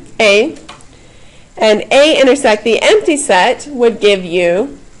A. And A intersect the empty set would give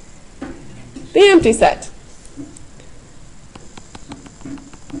you the empty set.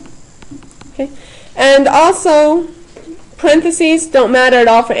 Okay. And also, parentheses don't matter at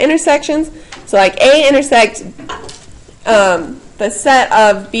all for intersections. So like A intersect the set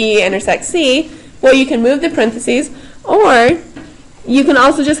of B intersect C, well, you can move the parentheses, or you can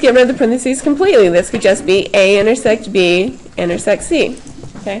also just get rid of the parentheses completely. This could just be A intersect B intersect C.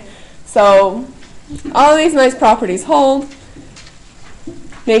 Okay, so all of these nice properties hold,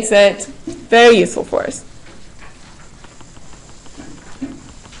 makes it very useful for us.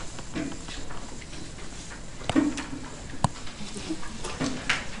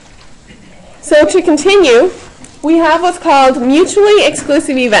 So to continue, we have what's called mutually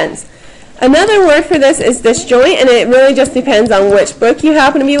exclusive events. Another word for this is disjoint, and it really just depends on which book you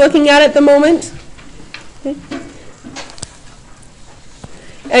happen to be looking at the moment. Okay.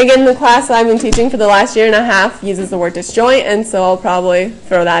 And again, the class I've been teaching for the last year and a half uses the word disjoint, and so I'll probably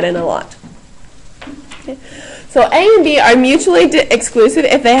throw that in a lot. Okay. So A and B are mutually exclusive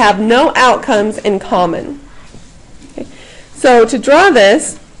if they have no outcomes in common. Okay. So to draw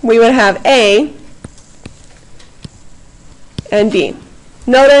this, we would have A and B.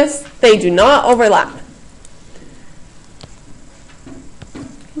 Notice they do not overlap.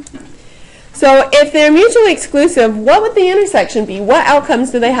 So if they're mutually exclusive, what would the intersection be? What outcomes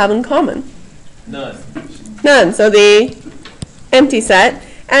do they have in common? None. None. So the empty set.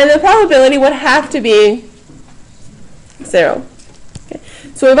 And the probability would have to be 0. Okay.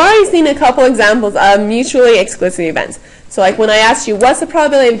 So we've already seen a couple examples of mutually exclusive events. So like when I asked you, what's the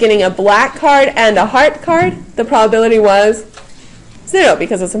probability of getting a black card and a heart card? The probability was 0,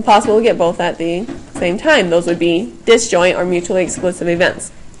 because it's impossible to get both at the same time. Those would be disjoint or mutually exclusive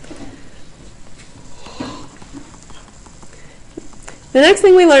events. The next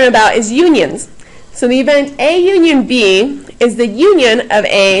thing we learn about is unions. So the event A union B is the union of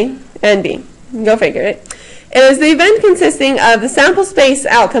A and B. Go figure it. It is the event consisting of the sample space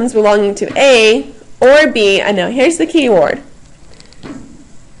outcomes belonging to A or B, and now here's the key word,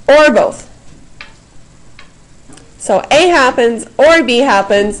 or both. So A happens, or B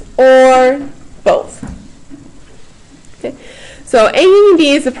happens, or both. Okay. So A union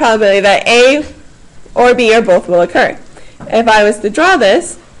B is the probability that A or B or both will occur. If I was to draw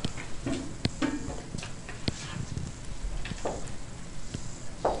this,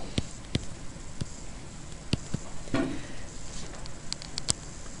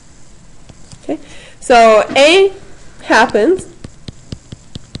 okay. So A happens,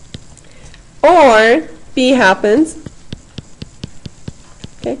 or B happens,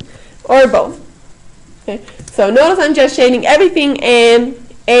 okay, or both. Okay. So notice I'm just shading everything in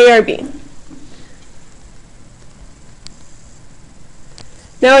A or B.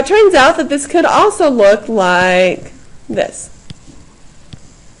 Now it turns out that this could also look like this.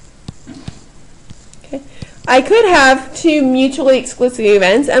 Okay. I could have two mutually exclusive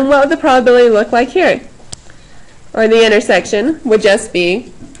events, and what would the probability look like here? Or the intersection would just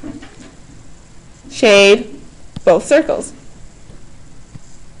be shade both circles.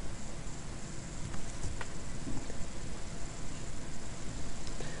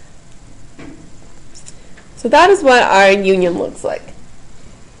 So that is what our union looks like.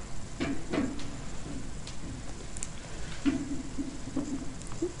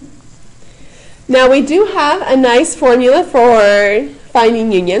 Now we do have a nice formula for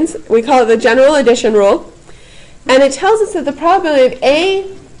finding unions. We call it the general addition rule. And it tells us that the probability of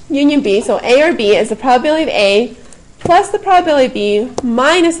A union B, so A or B, is the probability of A plus the probability of B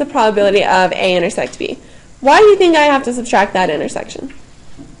minus the probability of A intersect B. Why do you think I have to subtract that intersection?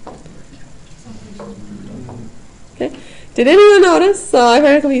 Okay. Did anyone notice? So I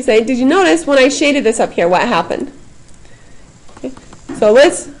heard a couple of you say, did you notice when I shaded this up here, what happened? Okay. So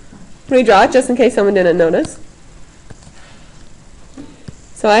let's redraw it just in case someone didn't notice.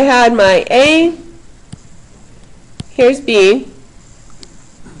 So I had my A, here's B.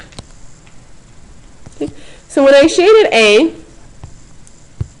 Okay. So when I shaded A,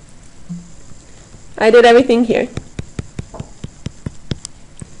 I did everything here.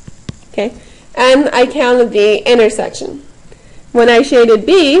 Okay, and I counted the intersection. When I shaded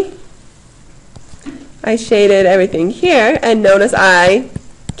B, I shaded everything here, and notice I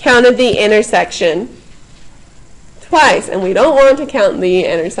counted the intersection twice, and we don't want to count the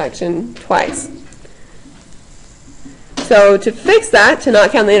intersection twice. So to fix that, to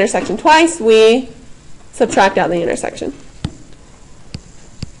not count the intersection twice, we subtract out the intersection.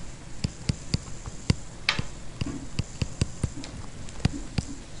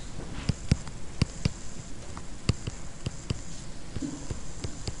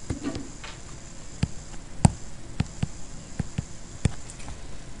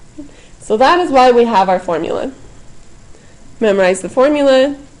 So that is why we have our formula. Memorize the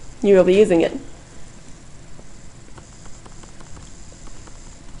formula, you will be using it.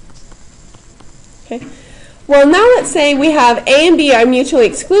 Okay. Well, now let's say we have A and B are mutually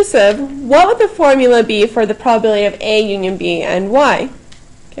exclusive. What would the formula be for the probability of A union B and why?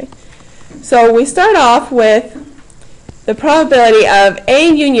 Okay. So we start off with the probability of A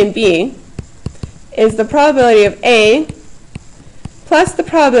union B is the probability of A plus the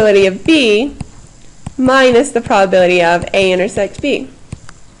probability of B minus the probability of A intersect B.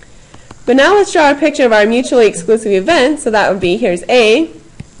 But now let's draw a picture of our mutually exclusive event. So that would be here's A,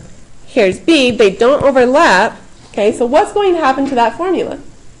 here's B. They don't overlap. Okay, so what's going to happen to that formula?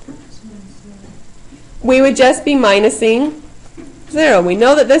 We would just be minusing 0. We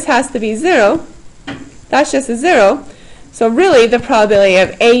know that this has to be 0. That's just a 0. So really the probability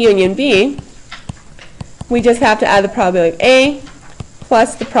of A union B, we just have to add the probability of A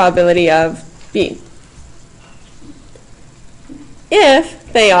plus the probability of B,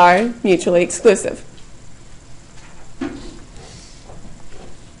 if they are mutually exclusive.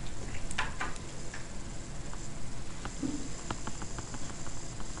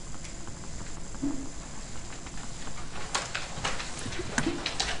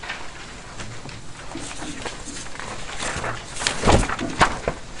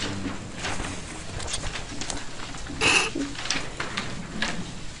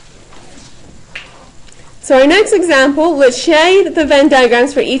 So our next example, let's shade the Venn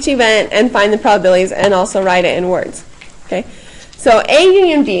diagrams for each event and find the probabilities and also write it in words. Okay. So A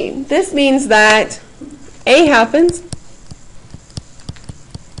union B, this means that A happens,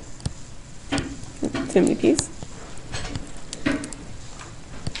 too many P's,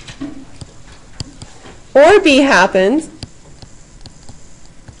 or B happens,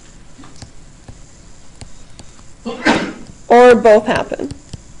 or both happen.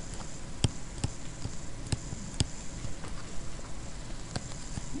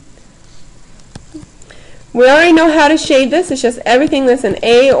 We already know how to shade this. It's just everything that's an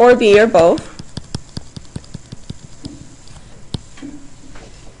A or B or both.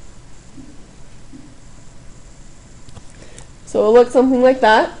 So it'll look something like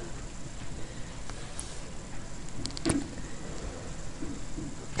that.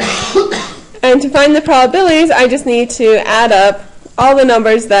 And to find the probabilities, I just need to add up all the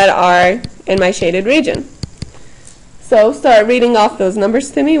numbers that are in my shaded region. So start reading off those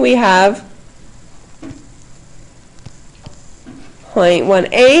numbers to me. We have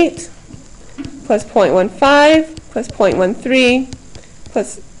 0.18 plus 0.15 plus 0.13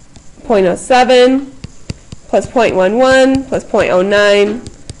 plus 0.07 plus 0.11 plus 0.09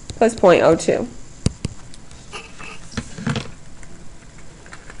 plus 0.02.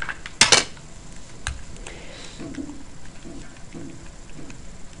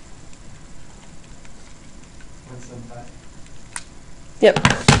 Yep.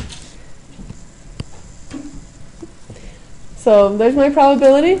 So there's my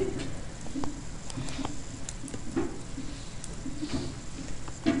probability.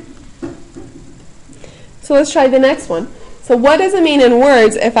 So let's try the next one. So what does it mean in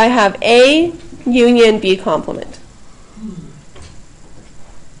words if I have A union B complement?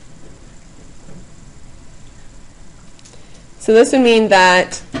 So this would mean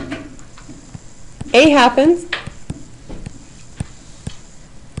that A happens,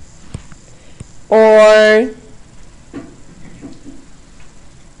 or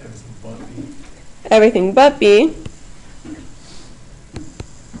everything but B,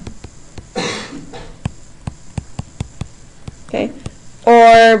 okay,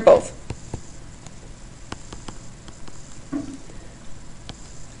 or both.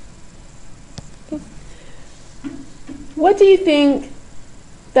 do you think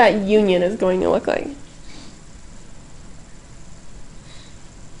that union is going to look like?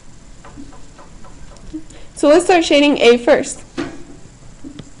 So let's start shading A first.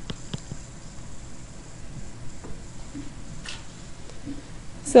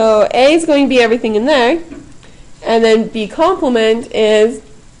 So A is going to be everything in there, and then B complement is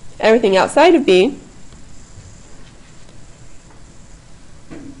everything outside of B.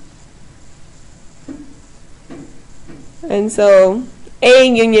 And so A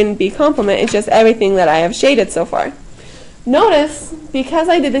union B complement is just everything that I have shaded so far. Notice, because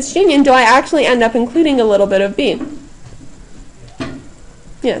I did this union, do I actually end up including a little bit of B?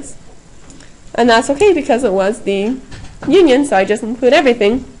 Yes. And that's okay because it was the union, so I just include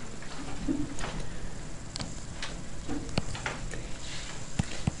everything.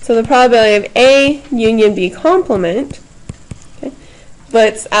 So the probability of A union B complement, okay,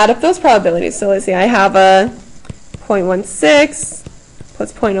 let's add up those probabilities. So let's see, I have a 0.16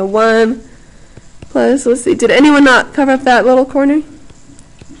 plus 0.01 plus, let's see, did anyone not cover up that little corner?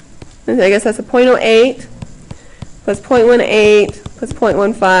 I guess that's a 0.08 plus 0.18 plus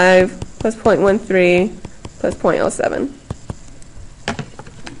 0.15 plus 0.13 plus 0.07.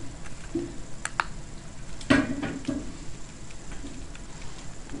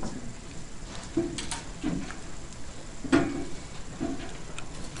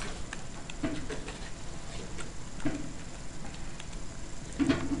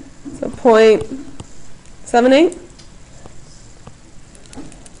 So 0.78.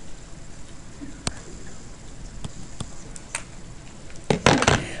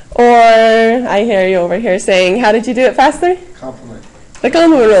 Or I hear you over here saying, how did you do it faster? Complement. The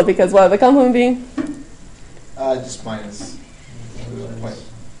complement rule, because what would the complement be? Just minus.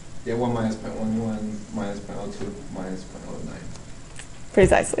 Yeah, 1 minus 0.11 minus 0.02 minus 0.09.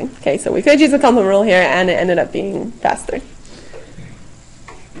 Precisely. Okay, so we could use the complement rule here, and it ended up being faster.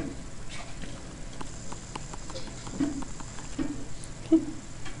 Okay.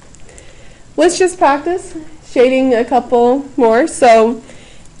 Let's just practice shading a couple more. So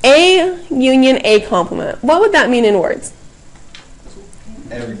A union A complement. What would that mean in words?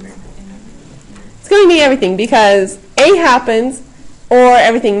 Everything. It's going to be everything because A happens, or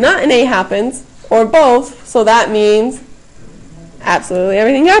everything not in A happens, or both, so that means absolutely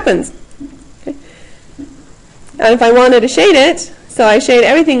everything happens. Okay. And if I wanted to shade it, so I shade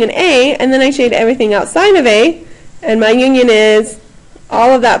everything in A, and then I shade everything outside of A, and my union is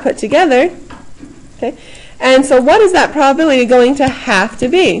all of that put together. Okay. And so what is that probability going to have to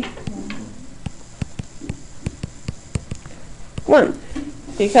be? 1.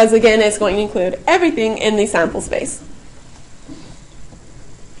 Because again, it's going to include everything in the sample space.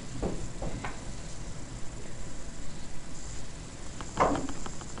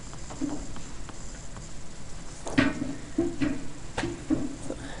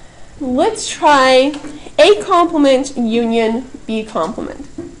 Let's try A complement union B complement.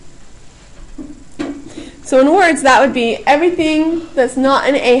 So in words, that would be everything that's not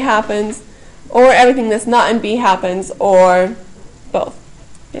in A happens, or everything that's not in B happens, or both.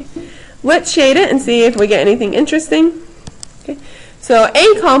 Okay. Let's shade it and see if we get anything interesting. Okay. So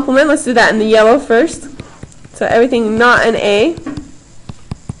A complement, let's do that in the yellow first. So everything not in A.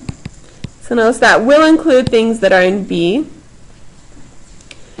 So notice that will include things that are in B.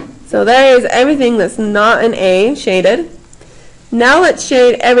 So there is everything that's not in A shaded. Now let's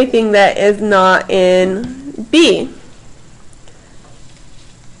shade everything that is not in B.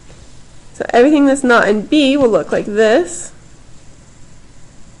 So everything that's not in B will look like this.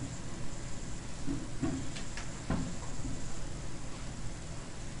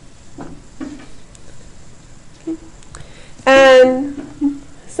 Okay. And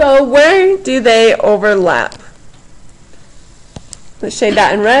so where do they overlap? Let's shade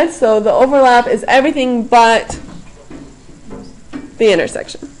that in red. So the overlap is everything but the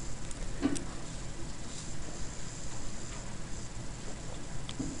intersection.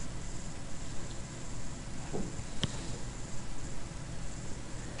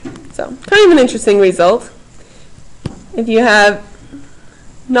 So kind of an interesting result. If you have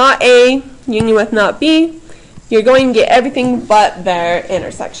not A union with not B, you're going to get everything but their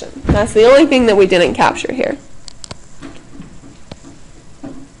intersection. That's the only thing that we didn't capture here.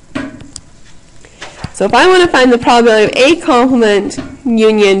 So if I want to find the probability of A complement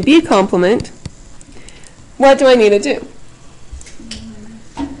union B complement, what do I need to do?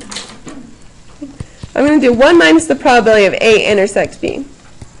 I'm going to do 1 minus the probability of A intersect B.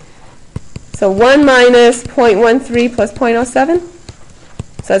 So 1 minus 0.13 plus 0.07.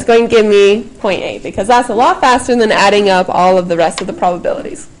 So it's going to give me 0.8 because that's a lot faster than adding up all of the rest of the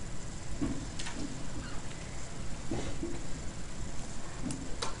probabilities.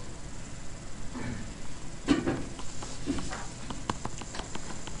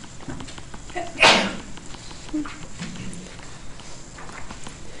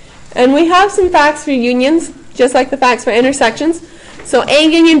 And we have some facts for unions, just like the facts for intersections. So A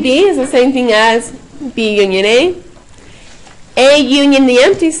union B is the same thing as B union A. A union the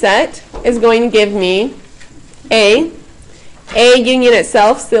empty set is going to give me A. A union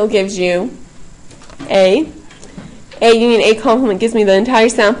itself still gives you A. A union A complement gives me the entire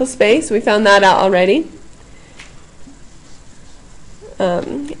sample space. We found that out already.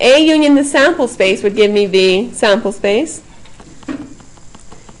 A union the sample space would give me the sample space.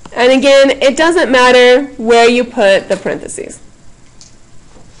 And again, it doesn't matter where you put the parentheses.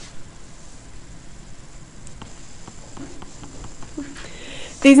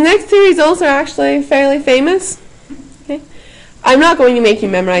 These next two results are actually fairly famous. Okay? I'm not going to make you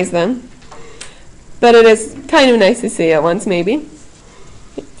memorize them, but it is kind of nice to see it once maybe.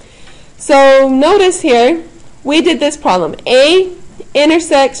 So notice here, we did this problem. A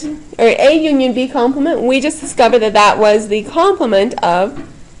intersect, or A union B complement, we just discovered that that was the complement of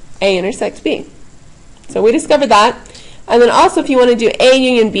A intersects B. So we discovered that. And then also if you want to do A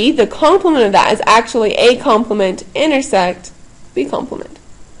union B, the complement of that is actually A complement intersect B complement.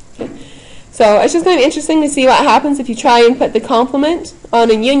 Okay. So it's just kind of interesting to see what happens if you try and put the complement on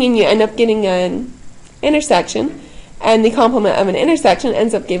a union. You end up getting an intersection, and the complement of an intersection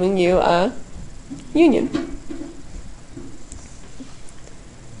ends up giving you a union.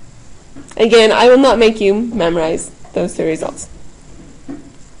 Again, I will not make you memorize those two results.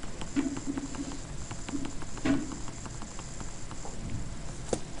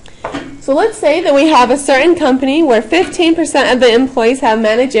 So let's say that we have a certain company where 15% of the employees have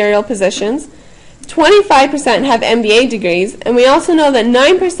managerial positions, 25% have MBA degrees, and we also know that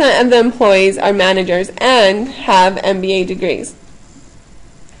 9% of the employees are managers and have MBA degrees.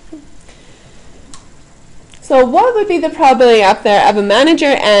 So what would be the probability up there of a manager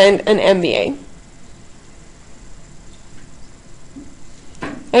and an MBA?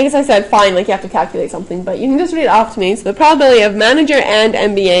 I guess I said fine, like you have to calculate something, but you can just read it off to me. So the probability of manager and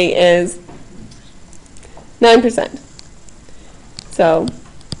MBA is 9%. So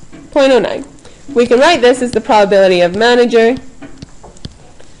 0.09. We can write this as the probability of manager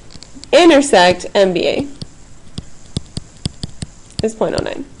intersect MBA is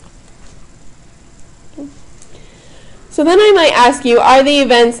 0.09. So then I might ask you, are the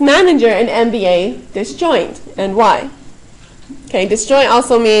events manager and MBA disjoint, and why? Okay, disjoint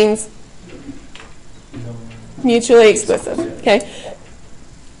also means mutually exclusive. Okay,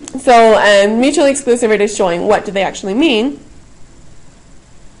 so mutually exclusive or disjoint, what do they actually mean?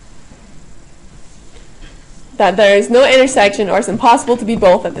 That there is no intersection, or it's impossible to be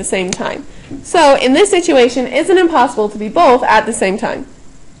both at the same time. So in this situation, is it impossible to be both at the same time?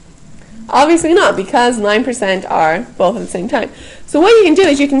 Obviously not, because 9% are both at the same time. So what you can do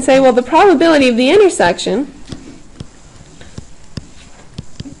is you can say, well, the probability of the intersection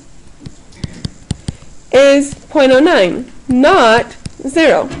is 0.09, not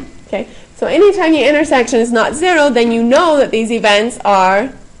 0. Okay, so anytime your intersection is not 0, then you know that these events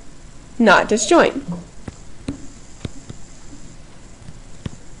are not disjoint.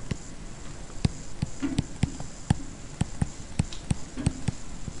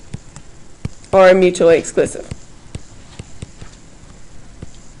 Or mutually exclusive.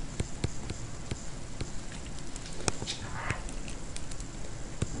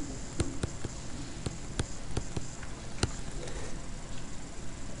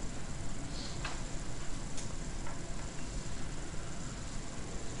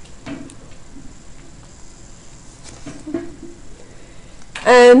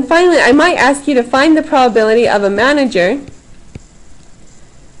 And finally, I might ask you to find the probability of a manager,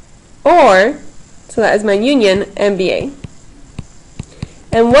 or, so that is my union, MBA.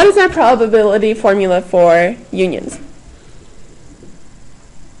 And what is our probability formula for unions?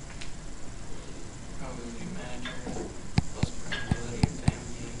 Probability manager plus probability of the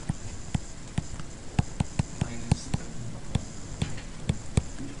MBA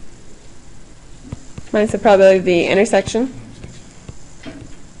Minus the probability of the intersection.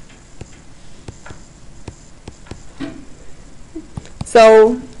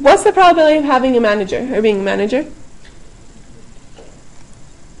 So what's the probability of having a manager, or being a manager?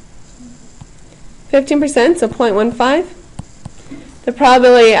 15%, so 0.15. The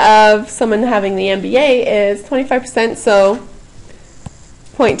probability of someone having the MBA is 25%, so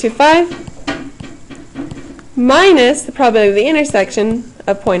 0.25, minus the probability of the intersection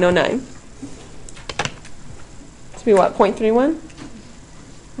of 0.09. To be what, 0.31?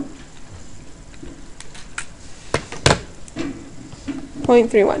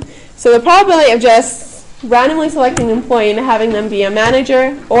 So the probability of just randomly selecting an employee and having them be a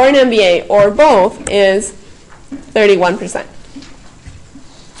manager or an MBA or both is 31%.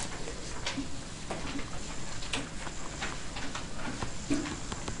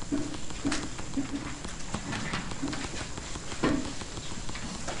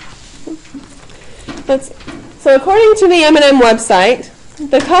 So according to the M&M website,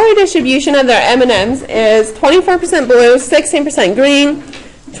 the color distribution of their M&Ms is 24% blue, 16% green,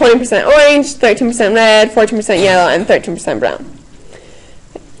 20% orange, 13% red, 14% yellow, and 13% brown.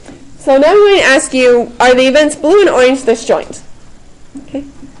 So now I'm going to ask you, are the events blue and orange disjoint? Okay.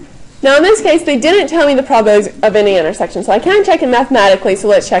 Now in this case, they didn't tell me the probabilities of any intersection, so I can't check it mathematically, so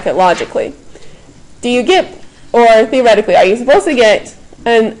let's check it logically. Do you get, or theoretically, are you supposed to get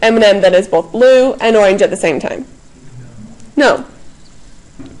an M&M that is both blue and orange at the same time? No.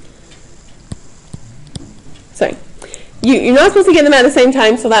 Sorry. You're not supposed to get them at the same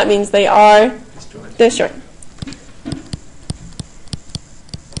time, so that means they are disjoint.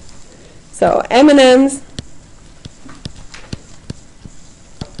 So M&Ms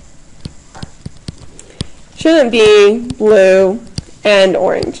shouldn't be blue and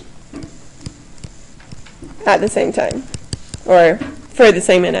orange at the same time, or for the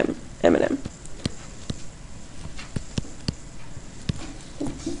same M&M.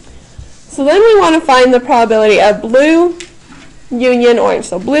 So then we want to find the probability of blue union orange,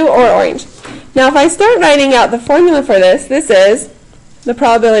 so blue or orange. Now if I start writing out the formula for this, this is the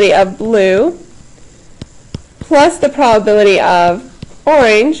probability of blue plus the probability of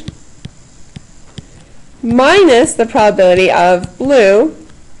orange minus the probability of blue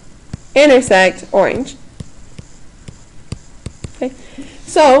intersect orange. Okay.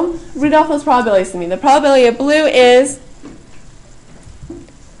 So read off those probabilities to me. The probability of blue is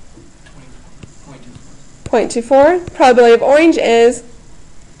 0.24. Probability of orange is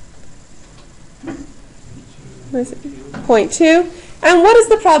 0.2. And what is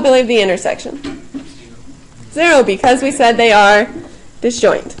the probability of the intersection? 0, because we said they are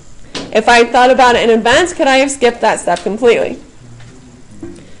disjoint. If I thought about it in advance, could I have skipped that step completely?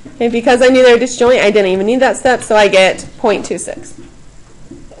 Okay, because I knew they were disjoint, I didn't even need that step, so I get 0.26.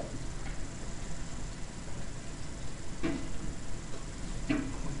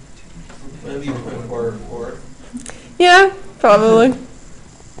 Maybe 0.44. Yeah, probably.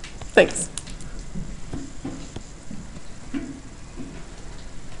 Thanks.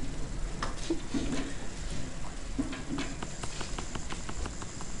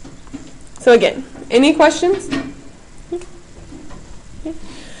 So again, any questions? Okay.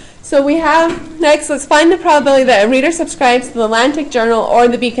 So we have, next, let's find the probability that a reader subscribes to the Atlantic Journal or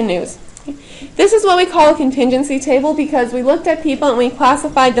the Beacon News. Okay. This is what we call a contingency table because we looked at people and we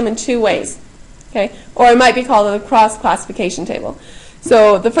classified them in two ways. Okay? Or it might be called a cross-classification table.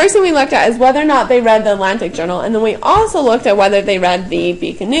 So the first thing we looked at is whether or not they read the Atlantic Journal, and then we also looked at whether they read the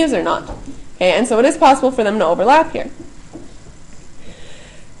Beacon News or not. Okay? And so it is possible for them to overlap here.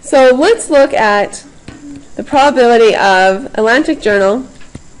 So let's look at the probability of Atlantic Journal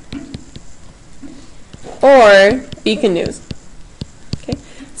or Beacon News. Okay.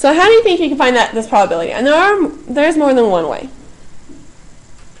 So how do you think you can find this probability? And there's more than one way.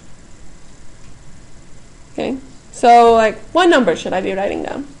 Okay. So like, what number should I be writing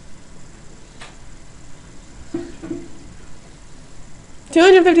down?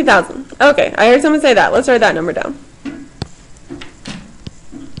 250,000. Okay, I heard someone say that. Let's write that number down.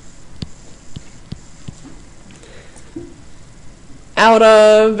 Out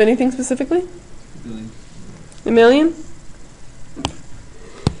of anything specifically? A million?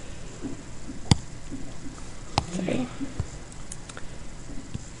 Sorry.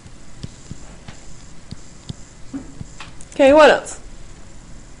 Okay, what else?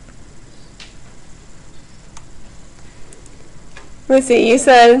 Let's see, you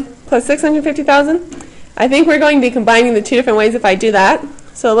said plus 650,000? I think we're going to be combining the two different ways if I do that.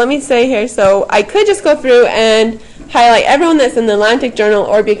 So let me say here, so I could just go through and highlight everyone that's in the Atlantic Journal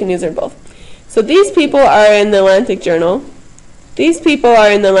or Beacon News or both. So these people are in the Atlantic Journal. These people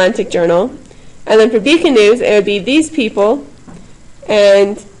are in the Atlantic Journal. And then for Beacon News, it would be these people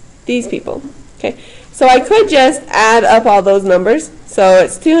and these people. Okay. So I could just add up all those numbers. So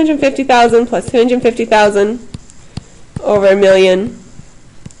it's 250,000 plus 250,000 over a million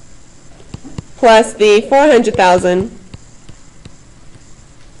plus the 400,000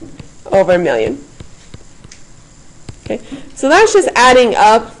 over a million. Okay, so that's just adding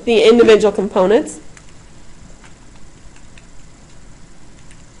up the individual components.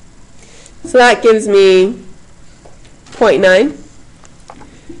 So that gives me 0.9.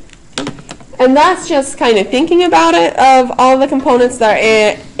 And that's just kind of thinking about it of all the components that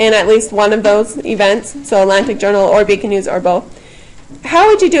are in at least one of those events, so Atlantic Journal or Beacon News or both. How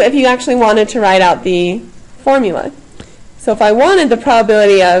would you do it if you actually wanted to write out the formula? So if I wanted the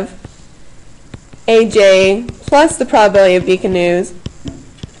probability of AJ plus the probability of Beacon News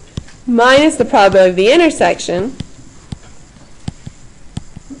minus the probability of the intersection.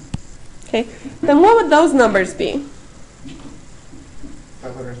 Okay, then what would those numbers be?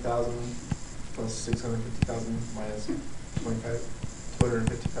 500,000 plus 650,000 minus 25,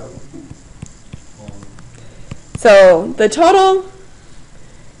 250,000. So the total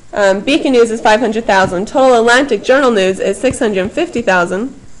Beacon News is 500,000. Total Atlantic Journal News is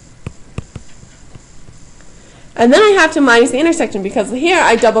 650,000. And then I have to minus the intersection because here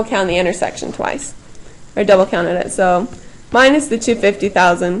I double count the intersection twice. Or double counted it. So minus the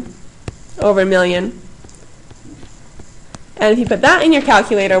 250,000 over a million. And if you put that in your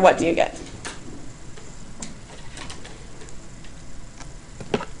calculator, what do you get?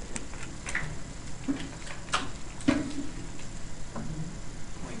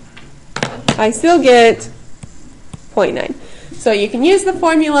 I still get 0.9. So you can use the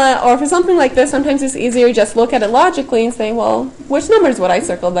formula, or for something like this, sometimes it's easier to just look at it logically and say, well, which numbers would I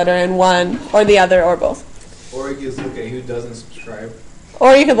circle that are in one or the other or both? Or you can just look at who doesn't subscribe.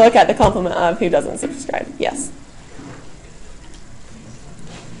 Or you could look at the complement of who doesn't subscribe. Yes.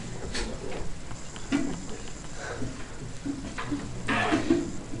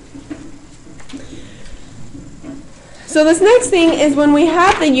 So this next thing is when we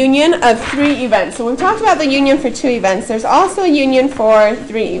have the union of 3 events. So we've talked about the union for 2 events. There's also a union for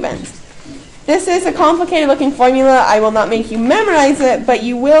 3 events. This is a complicated looking formula. I will not make you memorize it, but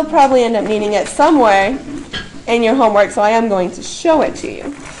you will probably end up needing it somewhere in your homework, so I am going to show it to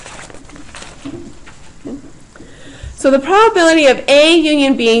you. So the probability of A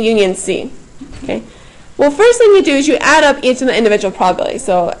union B union C. Okay. Well, first thing you do is you add up each of the individual probabilities.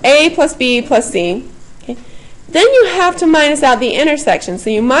 So A plus B plus C. Okay. Then you have to minus out the intersection. So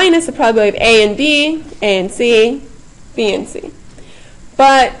you minus the probability of A and B, A and C, B and C.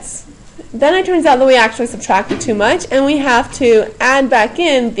 But then it turns out that we actually subtracted too much, and we have to add back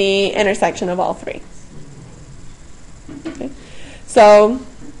in the intersection of all 3. Okay. So,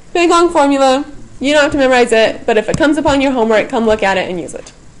 big long formula. You don't have to memorize it, but if it comes upon your homework, come look at it and use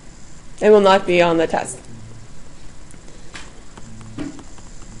it. It will not be on the test.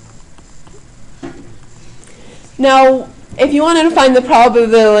 Now, if you wanted to find the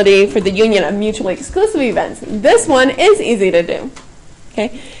probability for the union of mutually exclusive events, this one is easy to do.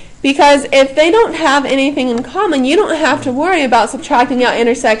 Okay? Because if they don't have anything in common, you don't have to worry about subtracting out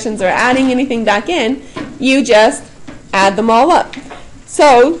intersections or adding anything back in. You just add them all up.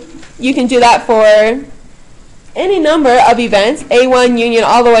 So you can do that for any number of events, A1 union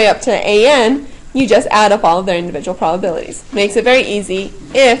all the way up to AN. You just add up all of their individual probabilities. Makes it very easy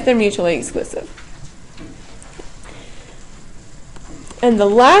if they're mutually exclusive. And the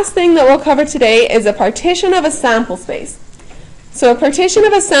last thing that we'll cover today is a partition of a sample space. So a partition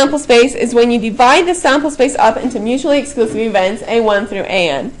of a sample space is when you divide the sample space up into mutually exclusive events, A1 through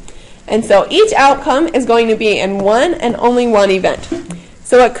AN. And so each outcome is going to be in one and only one event.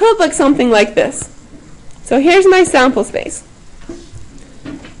 So it could look something like this. So here's my sample space.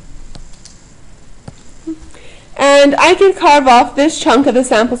 And I could carve off this chunk of the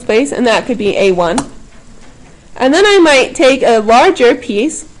sample space, and that could be A1. And then I might take a larger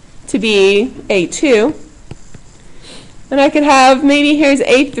piece to be A2. And I could have, maybe here's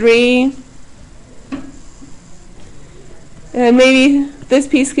A3. And maybe this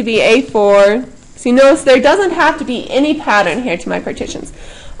piece could be A4. So you notice there doesn't have to be any pattern here to my partitions.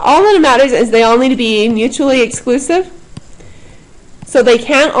 All that matters is they all need to be mutually exclusive, so they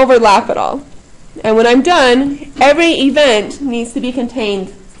can't overlap at all. And when I'm done, every event needs to be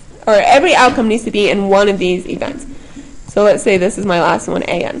contained, or every outcome needs to be in one of these events. So let's say this is my last one,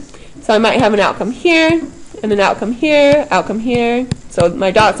 AN. So I might have an outcome here, and an outcome here, outcome here. So my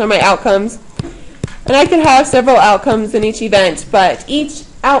dots are my outcomes. And I could have several outcomes in each event, but each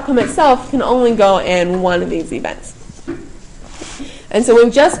outcome itself can only go in one of these events. And so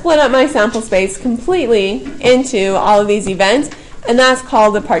we've just split up my sample space completely into all of these events, and that's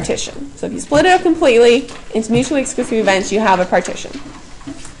called a partition. So if you split it up completely into mutually exclusive events, you have a partition.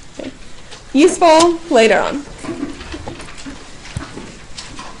 Okay. Useful later on.